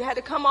food, had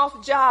to come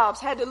off jobs,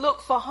 had to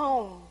look for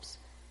homes.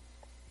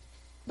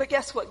 But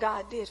guess what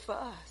God did for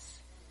us?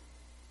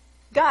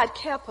 God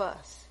kept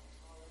us.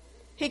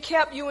 He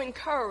kept you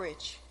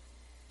encouraged.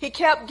 He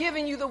kept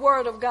giving you the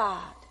word of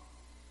God.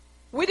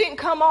 We didn't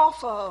come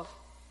off of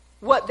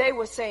what they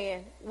were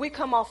saying. We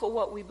come off of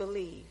what we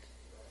believe.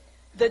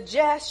 The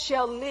just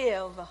shall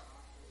live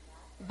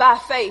by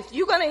faith.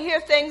 You're going to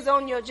hear things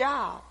on your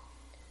job.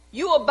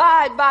 You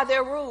abide by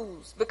their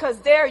rules because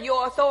they're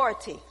your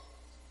authority.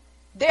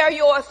 They're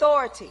your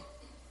authority.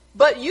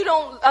 But you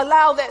don't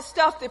allow that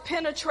stuff to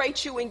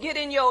penetrate you and get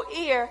in your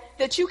ear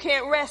that you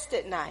can't rest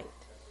at night.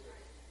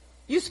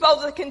 You're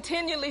supposed to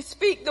continually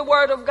speak the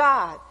word of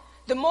God.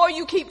 The more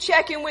you keep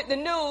checking with the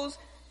news,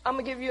 I'm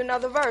going to give you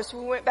another verse.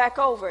 We went back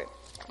over it.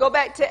 Go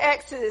back to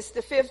Exodus,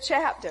 the 5th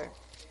chapter.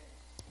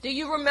 Do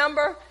you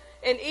remember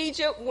in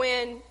Egypt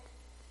when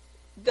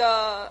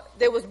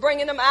they was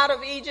bringing them out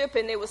of Egypt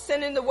and they was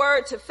sending the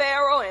word to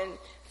Pharaoh, and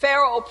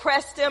Pharaoh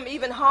oppressed them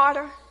even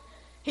harder?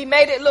 He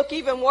made it look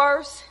even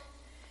worse.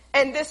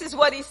 And this is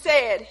what he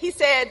said. He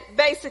said,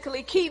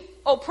 basically, keep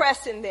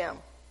oppressing them.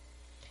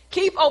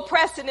 Keep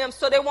oppressing them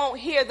so they won't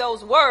hear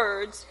those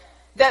words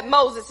that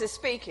Moses is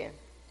speaking.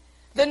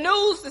 The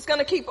news is going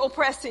to keep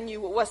oppressing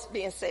you with what's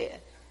being said.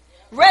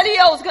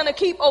 Radio is going to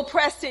keep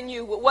oppressing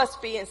you with what's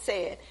being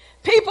said.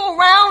 People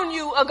around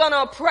you are going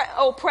to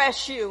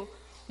oppress you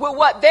with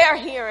what they're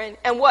hearing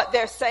and what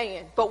they're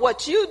saying. But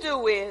what you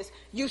do is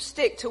you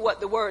stick to what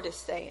the word is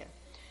saying.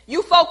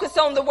 You focus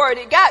on the word.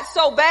 It got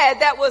so bad,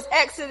 that was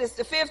Exodus,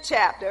 the 5th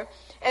chapter.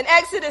 And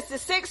Exodus, the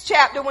 6th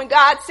chapter, when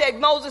God said,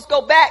 Moses,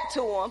 go back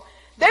to them,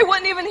 they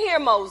wouldn't even hear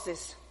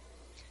Moses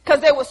because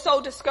they were so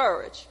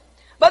discouraged.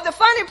 But the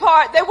funny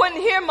part, they wouldn't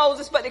hear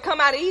Moses, but they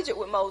come out of Egypt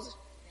with Moses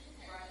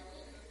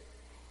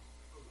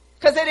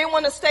because they didn't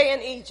want to stay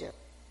in Egypt.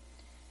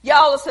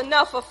 Y'all, it's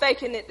enough of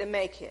faking it to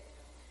make it.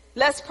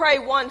 Let's pray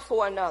one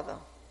for another.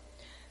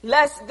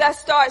 Let's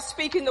start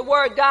speaking the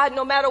word. God,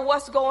 no matter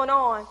what's going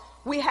on,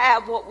 we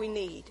have what we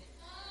need.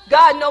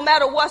 God, no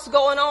matter what's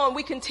going on,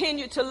 we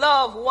continue to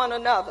love one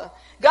another.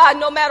 God,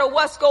 no matter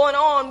what's going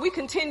on, we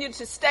continue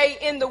to stay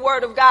in the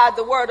word of God,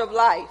 the word of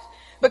life.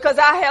 Because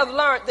I have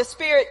learned the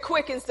spirit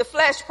quickens, the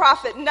flesh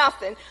profit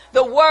nothing.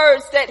 The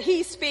words that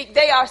he speaks,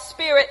 they are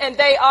spirit and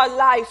they are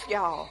life,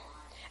 y'all.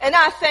 And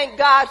I thank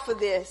God for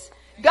this.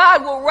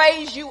 God will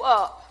raise you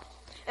up.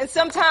 And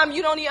sometimes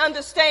you don't even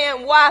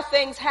understand why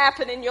things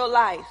happen in your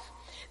life.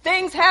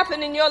 Things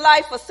happen in your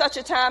life for such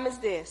a time as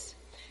this.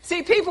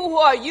 See, people who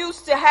are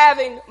used to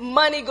having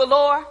money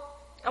galore,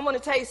 I'm going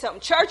to tell you something.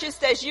 Churches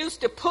that's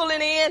used to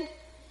pulling in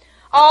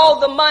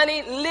all the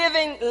money,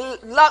 living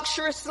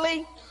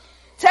luxuriously,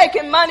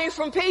 taking money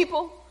from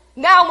people,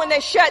 now when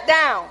they shut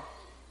down,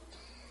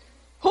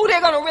 who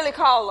they're going to really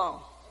call on?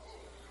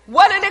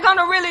 What are they going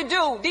to really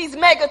do, these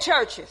mega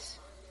churches?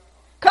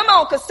 Come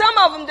on, because some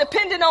of them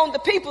depended on the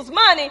people's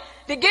money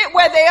to get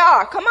where they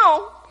are. Come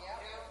on.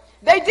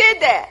 They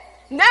did that.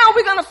 Now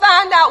we're going to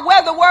find out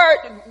where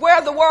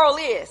the world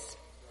is.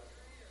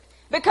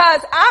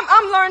 Because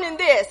I'm learning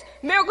this.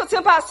 Miracle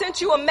Temple, I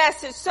sent you a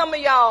message, some of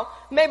y'all,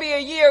 maybe a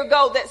year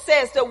ago, that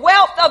says the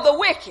wealth of the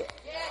wicked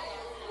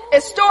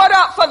is stored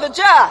up for the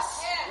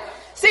just.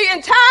 See, in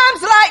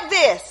times like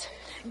this,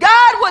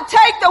 God would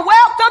take the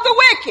wealth of the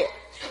wicked,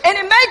 and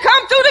it may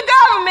come through the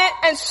government,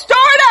 and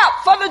store it up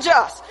for the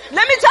just.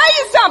 Let me tell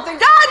you something.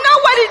 God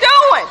knows what he's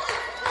doing.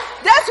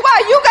 That's why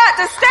you got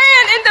to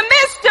stand in the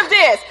midst of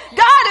this.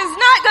 God is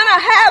not going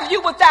to have you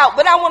without,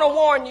 but I want to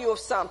warn you of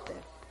something.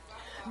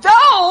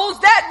 Those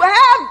that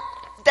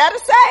are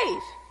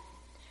saved,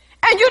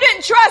 and you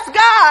didn't trust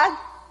God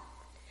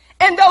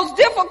in those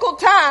difficult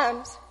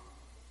times,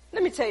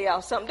 let me tell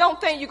y'all something.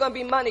 Don't think you're going to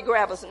be money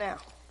grabbers now.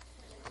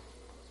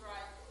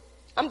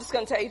 I'm just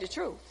going to tell you the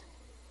truth.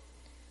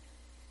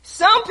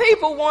 Some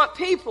people want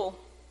people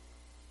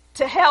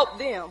to help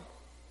them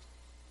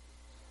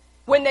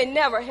when they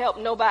never helped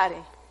nobody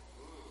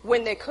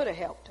when they could have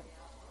helped them.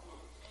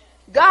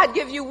 God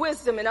give you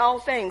wisdom in all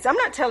things. I'm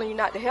not telling you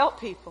not to help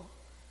people,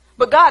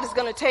 but God is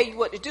going to tell you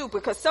what to do,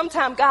 because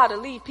sometimes God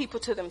will lead people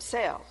to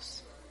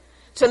themselves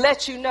to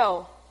let you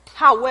know,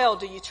 how well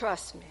do you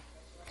trust me?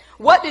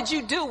 What did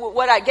you do with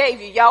what I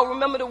gave you? Y'all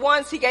remember the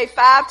ones he gave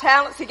 5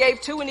 talents, he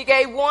gave 2, and he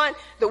gave 1.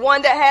 The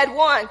one that had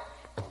 1,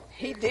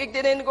 he digged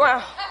it in the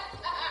ground.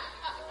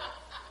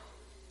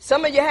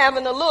 Some of you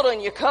having a little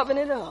and you're covering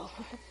it up.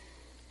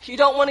 You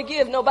don't want to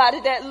give nobody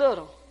that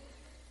little.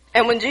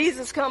 And when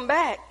Jesus come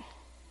back,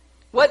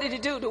 what did he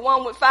do? The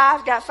one with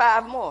 5 got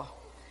 5 more.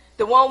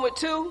 The one with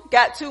 2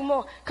 got 2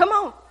 more. Come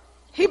on.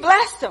 He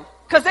blessed them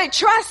because they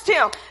trust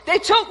him. They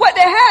took what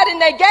they had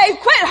and they gave.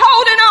 Quit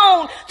holding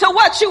on to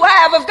what you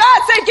have. If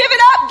God said give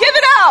it up, give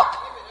it up.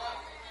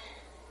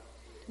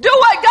 Do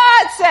what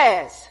God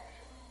says.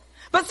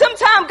 But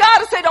sometimes God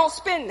will say, don't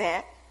spend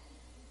that.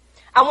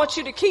 I want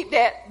you to keep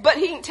that, but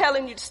he ain't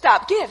telling you to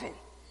stop giving.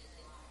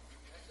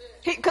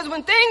 Because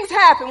when things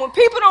happen, when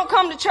people don't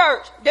come to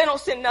church, they don't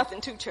send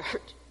nothing to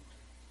church.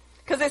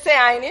 Because they say,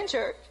 I ain't in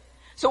church.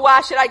 So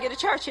why should I get a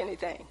church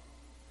anything?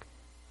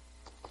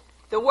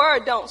 The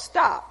word don't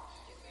stop.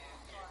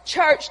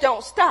 Church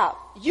don't stop.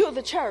 You're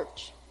the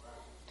church.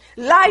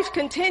 Life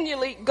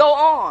continually go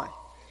on.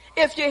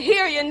 If you're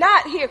here, you're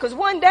not here. Because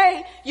one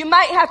day you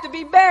might have to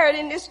be buried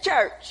in this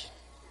church.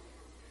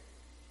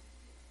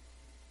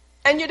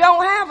 And you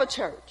don't have a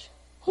church.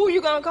 Who are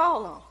you going to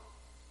call on?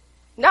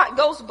 Not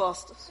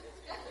Ghostbusters.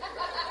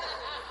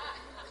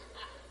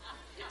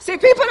 See,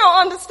 people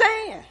don't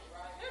understand.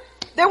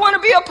 They want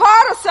to be a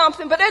part of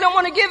something, but they don't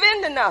want to give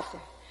in to nothing.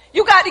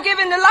 You got to give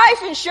in the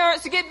life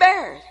insurance to get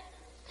buried.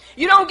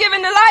 You don't give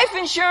in the life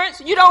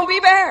insurance, you don't be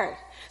buried.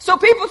 So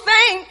people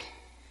think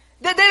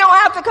that they don't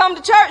have to come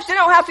to church, they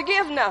don't have to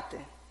give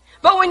nothing.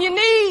 But when you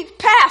need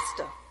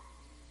pastor,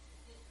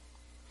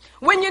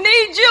 When you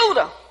need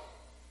Judah,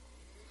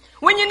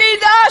 when you need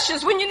the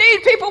ushers, when you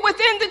need people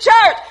within the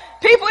church,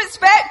 people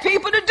expect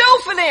people to do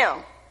for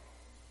them.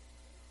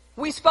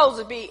 We're supposed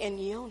to be in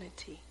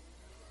unity.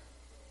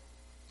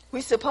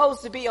 We're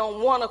supposed to be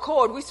on one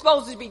accord. We're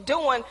supposed to be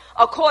doing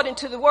according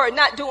to the word,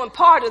 not doing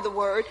part of the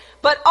word,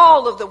 but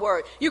all of the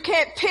word. You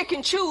can't pick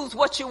and choose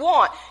what you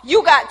want.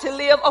 You got to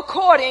live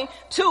according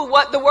to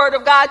what the word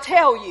of God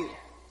tells you.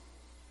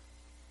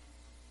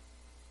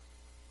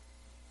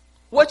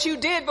 What you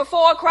did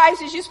before a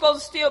crisis, you're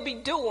supposed to still be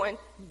doing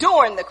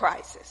during the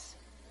crisis.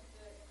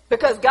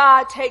 Because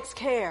God takes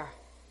care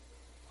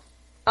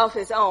of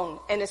his own,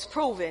 and it's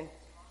proven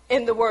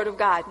in the word of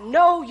God.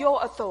 Know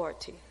your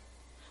authority.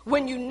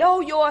 When you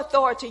know your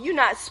authority, you're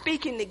not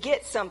speaking to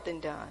get something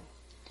done.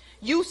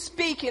 You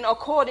speaking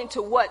according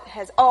to what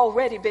has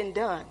already been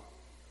done.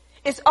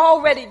 It's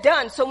already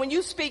done. So when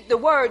you speak the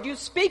word, you're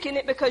speaking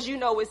it because you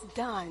know it's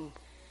done.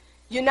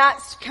 You're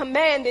not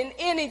commanding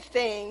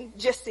anything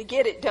just to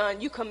get it done.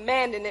 You're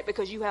commanding it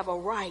because you have a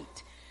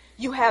right.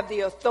 You have the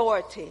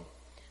authority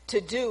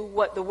to do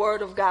what the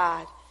word of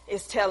God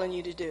is telling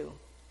you to do.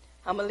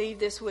 I'm going to leave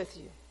this with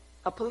you.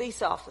 A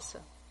police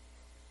officer.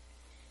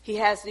 He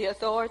has the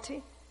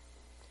authority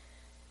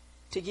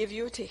to give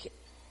you a ticket.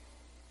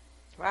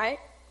 Right?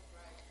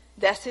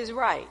 That's his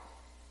right.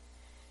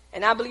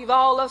 And I believe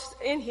all of us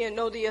in here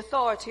know the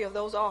authority of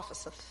those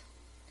officers.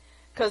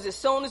 Because as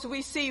soon as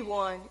we see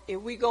one,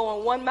 if we go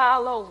on 1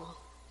 mile over,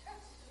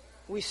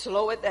 we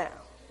slow it down.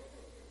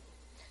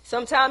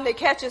 Sometimes they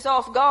catch us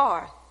off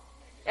guard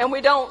and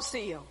we don't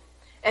see them.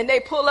 And they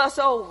pull us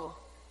over.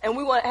 And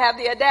we want to have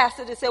the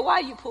audacity to say, why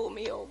you pull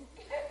me over?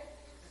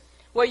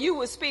 Well, you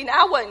were speeding.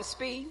 I wasn't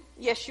speeding.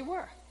 Yes, you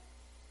were.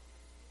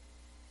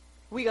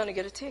 We're going to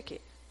get a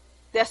ticket.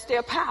 That's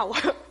their power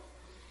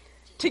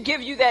to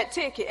give you that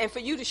ticket and for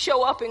you to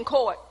show up in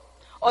court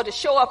or to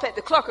show up at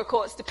the clerk of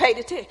courts to pay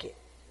the ticket.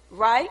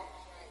 Right?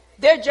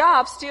 Their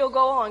jobs still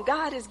go on.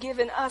 God has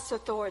given us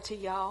authority,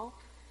 y'all,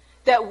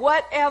 that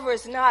whatever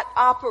is not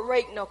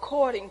operating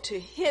according to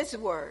his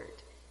word,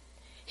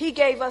 he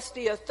gave us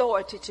the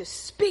authority to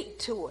speak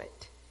to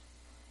it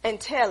and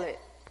tell it,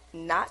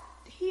 not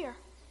here.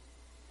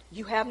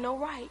 You have no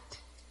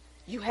right.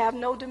 You have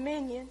no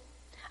dominion.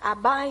 I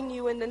bind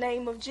you in the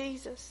name of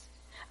Jesus.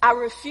 I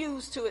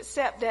refuse to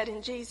accept that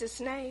in Jesus'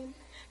 name,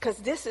 because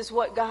this is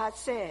what God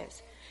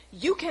says.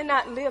 You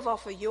cannot live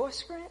off of your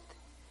strength.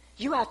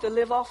 You have to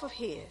live off of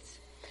his.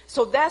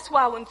 So that's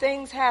why when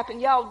things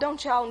happen, y'all,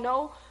 don't y'all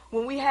know,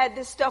 when we had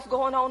this stuff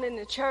going on in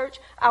the church,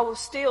 I was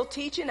still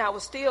teaching, I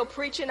was still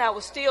preaching, I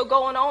was still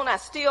going on, I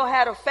still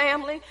had a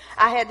family.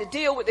 I had to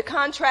deal with the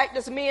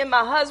contractors, me and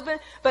my husband,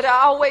 but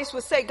I always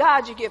would say,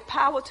 God, you give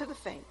power to the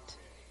faint.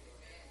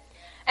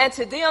 And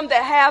to them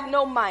that have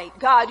no might,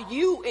 God,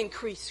 you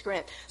increase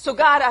strength. So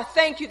God, I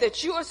thank you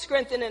that you are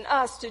strengthening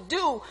us to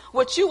do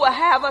what you will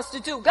have us to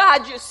do.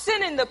 God, you're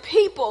sending the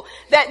people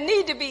that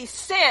need to be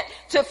sent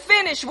to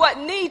finish what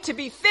need to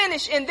be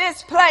finished in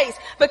this place.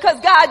 Because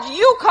God,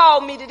 you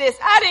called me to this.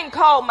 I didn't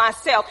call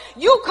myself.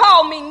 You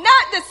called me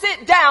not to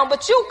sit down,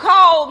 but you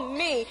called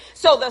me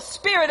so the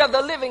Spirit of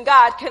the living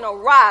God can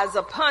arise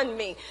upon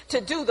me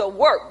to do the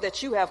work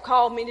that you have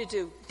called me to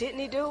do. Didn't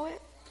he do it?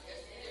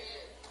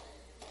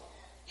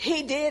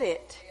 He did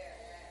it.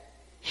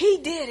 He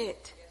did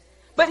it.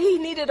 But he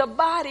needed a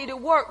body to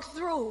work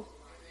through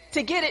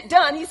to get it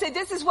done. He said,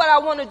 this is what I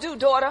want to do,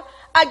 daughter.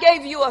 I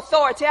gave you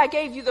authority. I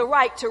gave you the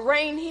right to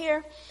reign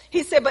here.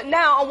 He said, but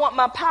now I want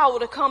my power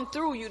to come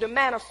through you to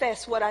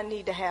manifest what I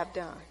need to have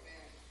done.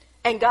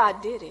 And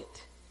God did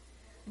it.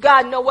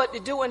 God know what to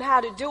do and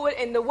how to do it.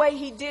 And the way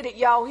he did it,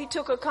 y'all, he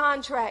took a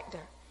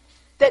contractor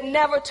that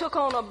never took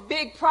on a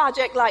big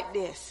project like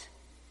this.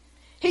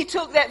 He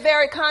took that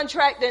very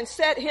contractor and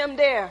set him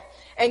there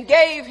and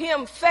gave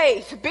him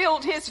faith,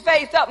 built his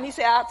faith up. And he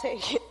said, I'll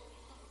take it.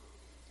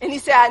 And he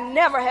said, I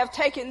never have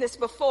taken this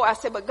before. I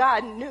said, but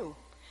God knew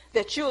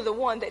that you're the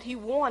one that he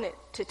wanted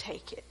to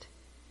take it.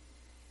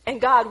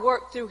 And God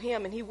worked through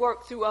him and he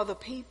worked through other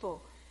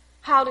people.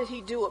 How did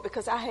he do it?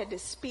 Because I had to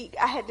speak.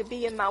 I had to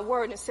be in my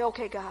word and say,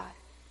 okay, God,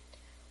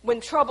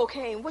 when trouble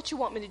came, what you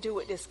want me to do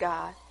with this,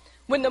 God?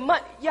 When the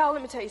money, y'all,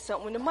 let me tell you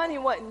something. When the money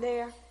wasn't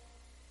there,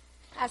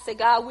 I said,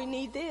 God, we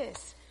need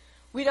this.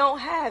 We don't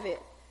have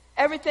it.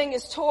 Everything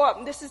is tore up.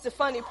 And this is the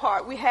funny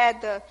part. We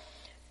had the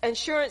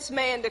insurance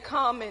man to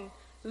come and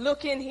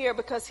look in here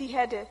because he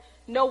had to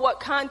know what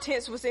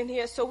contents was in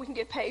here so we can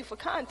get paid for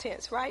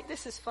contents, right?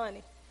 This is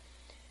funny.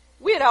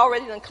 We had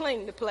already done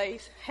cleaned the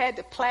place, had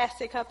the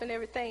plastic up and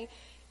everything.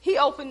 He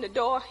opened the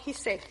door. He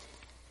said,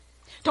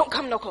 don't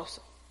come no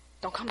closer.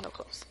 Don't come no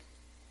closer.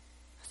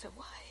 I said,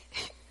 what?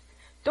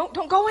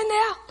 Don't go in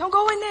there. Don't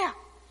go in there.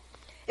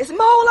 It's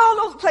mold all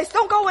over the place.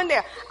 Don't go in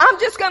there. I'm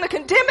just going to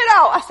condemn it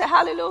out. I said,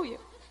 hallelujah.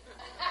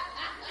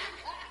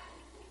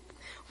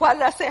 Why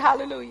did I say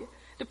hallelujah?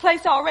 The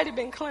place already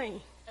been clean.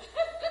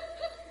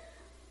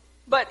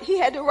 But he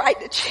had to write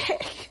the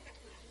check.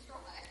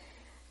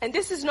 And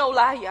this is no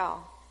lie,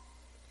 y'all.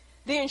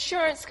 The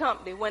insurance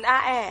company, when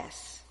I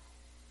asked,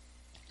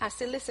 I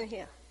said, listen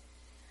here.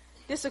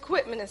 This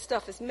equipment and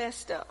stuff is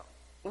messed up.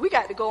 We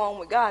got to go on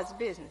with God's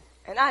business.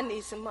 And I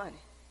need some money.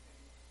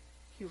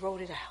 He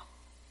wrote it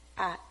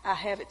out. I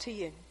have it to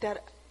you.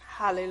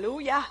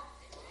 Hallelujah.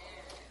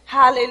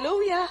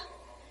 Hallelujah.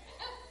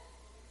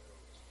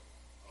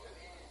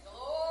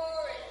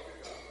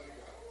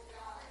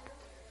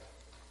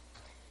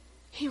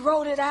 He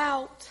wrote it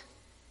out.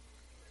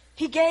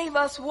 He gave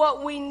us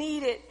what we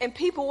needed, and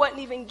people wasn't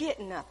even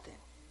getting nothing.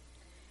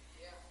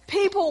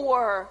 People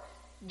were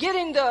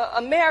getting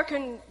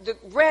the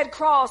Red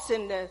Cross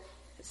and the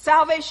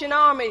Salvation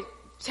Army,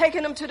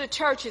 taking them to the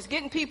churches,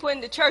 getting people in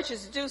the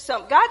churches to do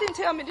something. God didn't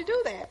tell me to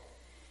do that.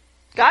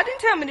 God didn't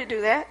tell me to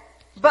do that.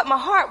 But my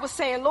heart was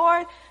saying,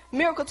 Lord,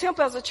 Miracle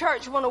Temple as a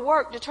church want to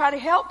work to try to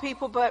help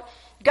people, but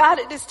God,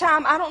 at this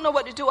time, I don't know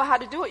what to do or how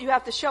to do it. You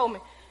have to show me.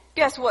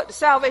 Guess what? The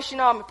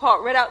Salvation Army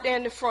parked right out there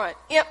in the front,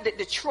 emptied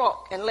the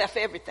truck, and left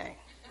everything.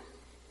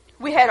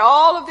 We had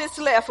all of this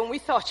left, and we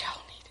thought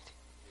y'all needed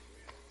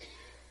it.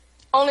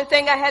 Only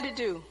thing I had to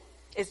do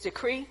is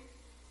decree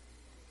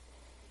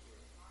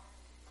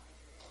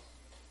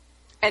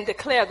and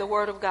declare the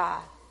word of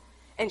God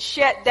and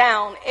shut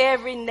down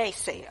every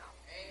naysayer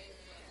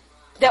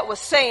that was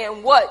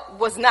saying what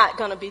was not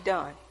going to be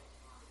done.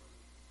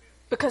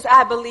 Because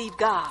I believe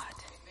God.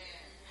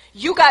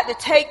 You got to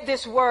take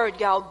this word,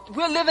 y'all.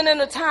 We're living in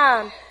a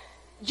time.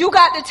 You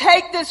got to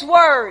take this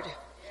word.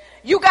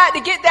 You got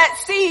to get that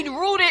seed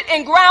rooted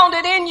and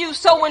grounded in you,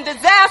 so when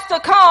disaster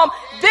come,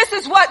 this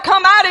is what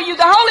come out of you.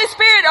 The Holy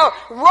Spirit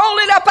will roll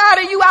it up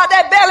out of you, out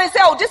that belly, and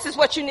say, oh, this is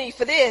what you need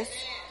for this.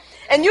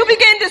 And you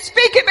begin to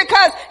speak it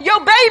because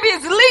your baby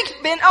is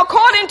leaping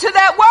according to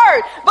that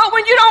word. But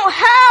when you don't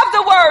have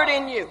the word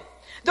in you,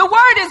 the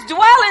word is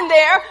dwelling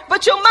there,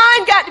 but your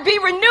mind got to be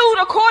renewed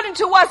according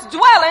to what's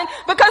dwelling,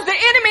 because the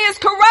enemy is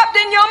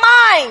corrupting your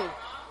mind.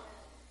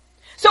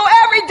 So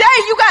every day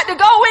you got to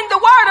go in the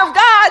word of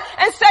God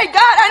and say,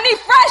 God, I need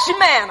fresh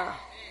manna.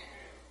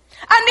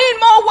 I need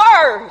more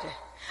word.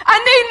 I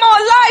need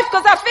more life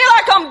because I feel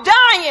like I'm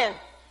dying.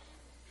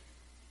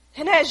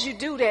 And as you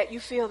do that, you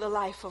feel the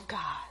life of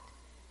God.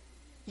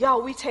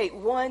 Y'all, we take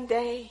one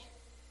day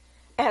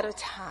at a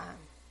time.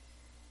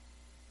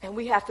 And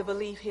we have to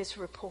believe his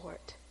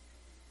report.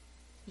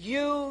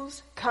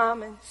 Use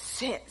common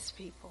sense,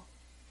 people.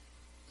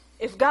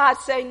 If God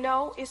say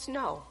no, it's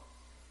no.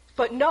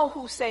 But know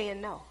who's saying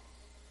no.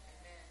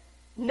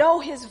 Know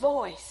his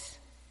voice.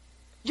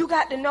 You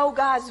got to know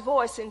God's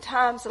voice in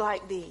times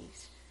like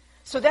these.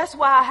 So that's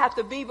why I have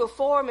to be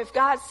before him. If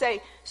God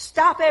say,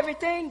 stop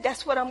everything,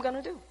 that's what I'm going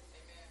to do.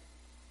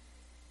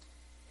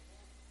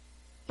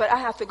 But I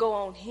have to go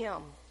on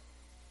him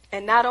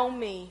and not on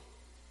me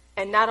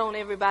and not on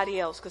everybody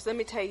else. Because let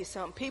me tell you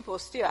something. People are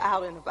still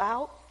out and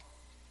about.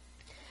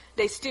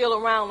 They're still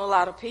around a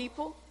lot of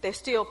people. They're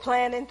still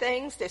planning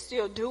things. They're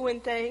still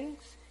doing things.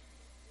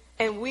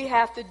 And we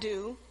have to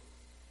do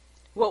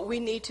what we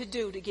need to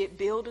do to get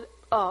built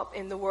up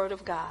in the Word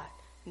of God,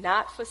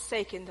 not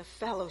forsaking the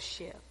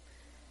fellowship.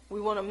 We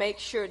want to make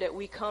sure that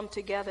we come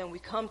together, and we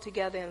come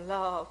together in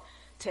love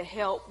to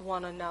help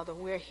one another.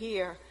 We're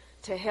here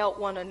to help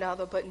one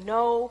another, but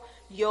know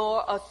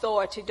your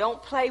authority.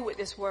 Don't play with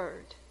this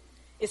word.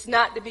 It's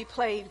not to be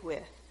played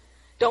with.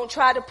 Don't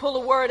try to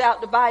pull a word out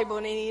the Bible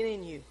and it ain't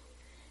in you,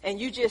 and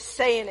you just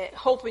saying it,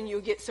 hoping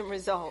you'll get some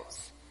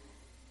results.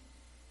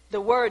 The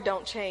word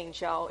don't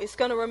change, y'all. It's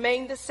going to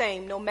remain the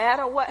same no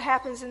matter what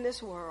happens in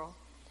this world.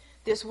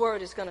 This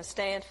word is going to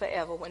stand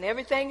forever. When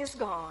everything is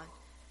gone,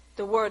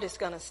 the word is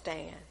going to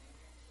stand.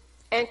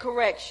 And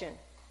correction.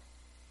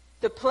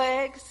 The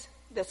plagues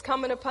that's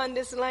coming upon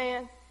this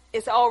land,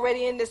 it's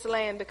already in this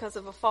land because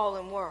of a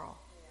fallen world.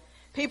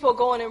 People are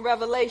going in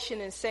Revelation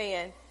and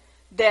saying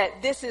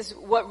that this is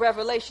what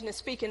Revelation is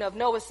speaking of.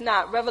 No, it's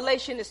not.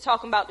 Revelation is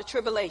talking about the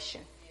tribulation.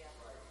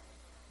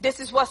 This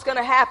is what's going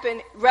to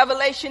happen.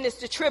 Revelation is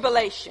the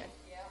tribulation.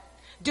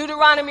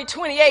 Deuteronomy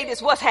 28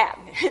 is what's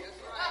happening.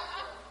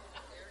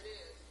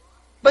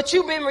 But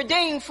you've been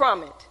redeemed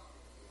from it.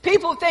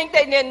 People think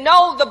they didn't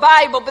know the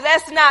Bible, but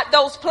that's not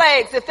those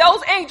plagues. If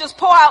those angels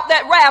pour out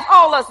that wrath,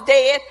 all us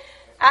dead.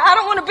 I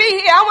don't want to be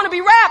here. I want to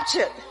be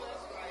raptured.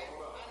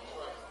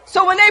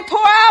 So when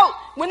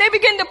they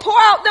begin to pour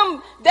out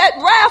that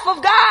wrath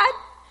of God,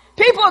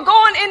 people are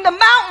going in the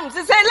mountains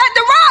and saying, let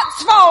the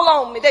rocks fall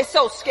on me. They're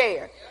so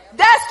scared.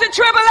 That's the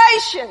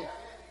tribulation.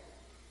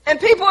 And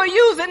people are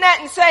using that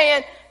and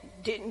saying,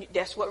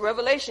 that's what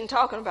Revelation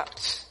talking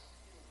about.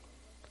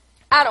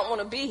 I don't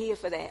want to be here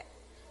for that.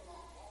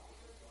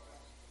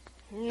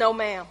 No,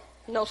 ma'am.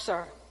 No,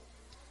 sir.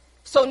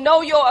 So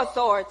know your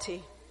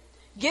authority.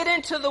 Get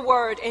into the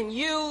word and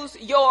use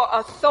your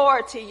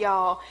authority,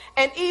 y'all.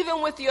 And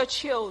even with your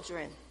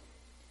children.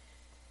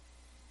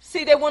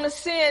 See, they want to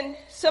send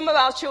some of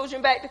our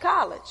children back to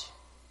college.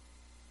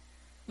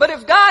 But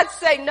if God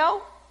say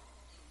no,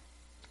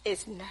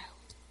 it's no.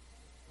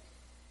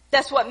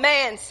 That's what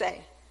man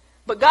say.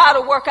 But God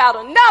will work out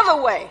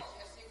another way.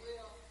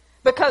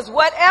 Because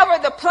whatever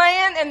the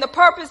plan and the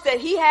purpose that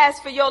he has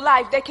for your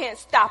life, they can't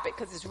stop it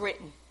because it's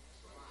written.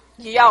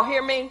 Y'all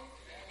hear me?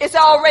 It's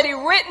already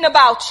written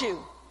about you.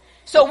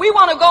 So we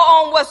want to go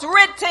on what's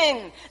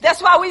written.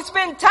 That's why we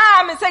spend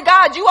time and say,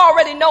 God, you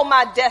already know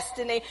my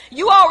destiny.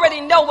 You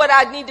already know what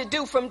I need to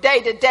do from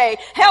day to day.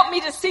 Help me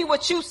to see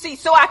what you see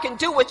so I can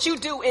do what you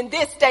do in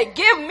this day.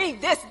 Give me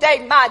this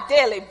day my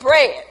daily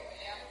bread.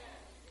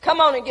 Come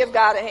on and give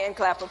God a hand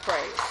clap of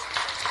praise.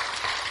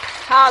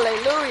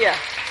 Hallelujah.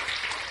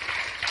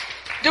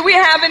 Do we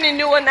have any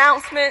new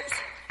announcements?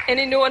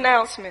 Any new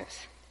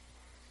announcements?